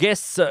to all our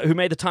guests who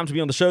made the time to be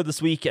on the show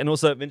this week, and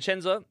also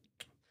Vincenzo.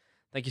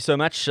 Thank you so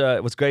much.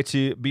 It was great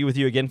to be with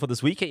you again for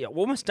this week. We're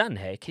almost done,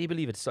 hey? Can you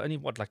believe it? It's only,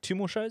 3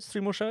 more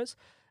shows?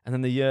 And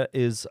then the year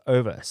is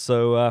over.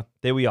 So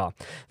there we are.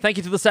 Thank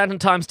you to the Santon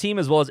Times team,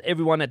 as well as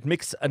everyone at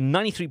Mix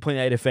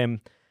 93.8 FM.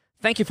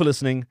 Thank you for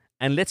listening,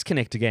 and let's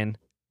connect again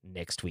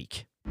next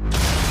week.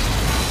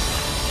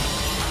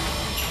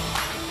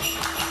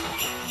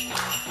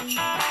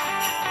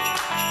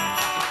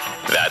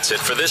 That's it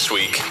for this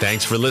week.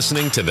 Thanks for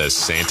listening to the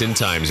Santon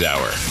Times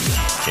Hour.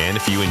 And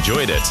if you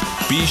enjoyed it,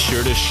 be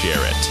sure to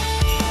share it.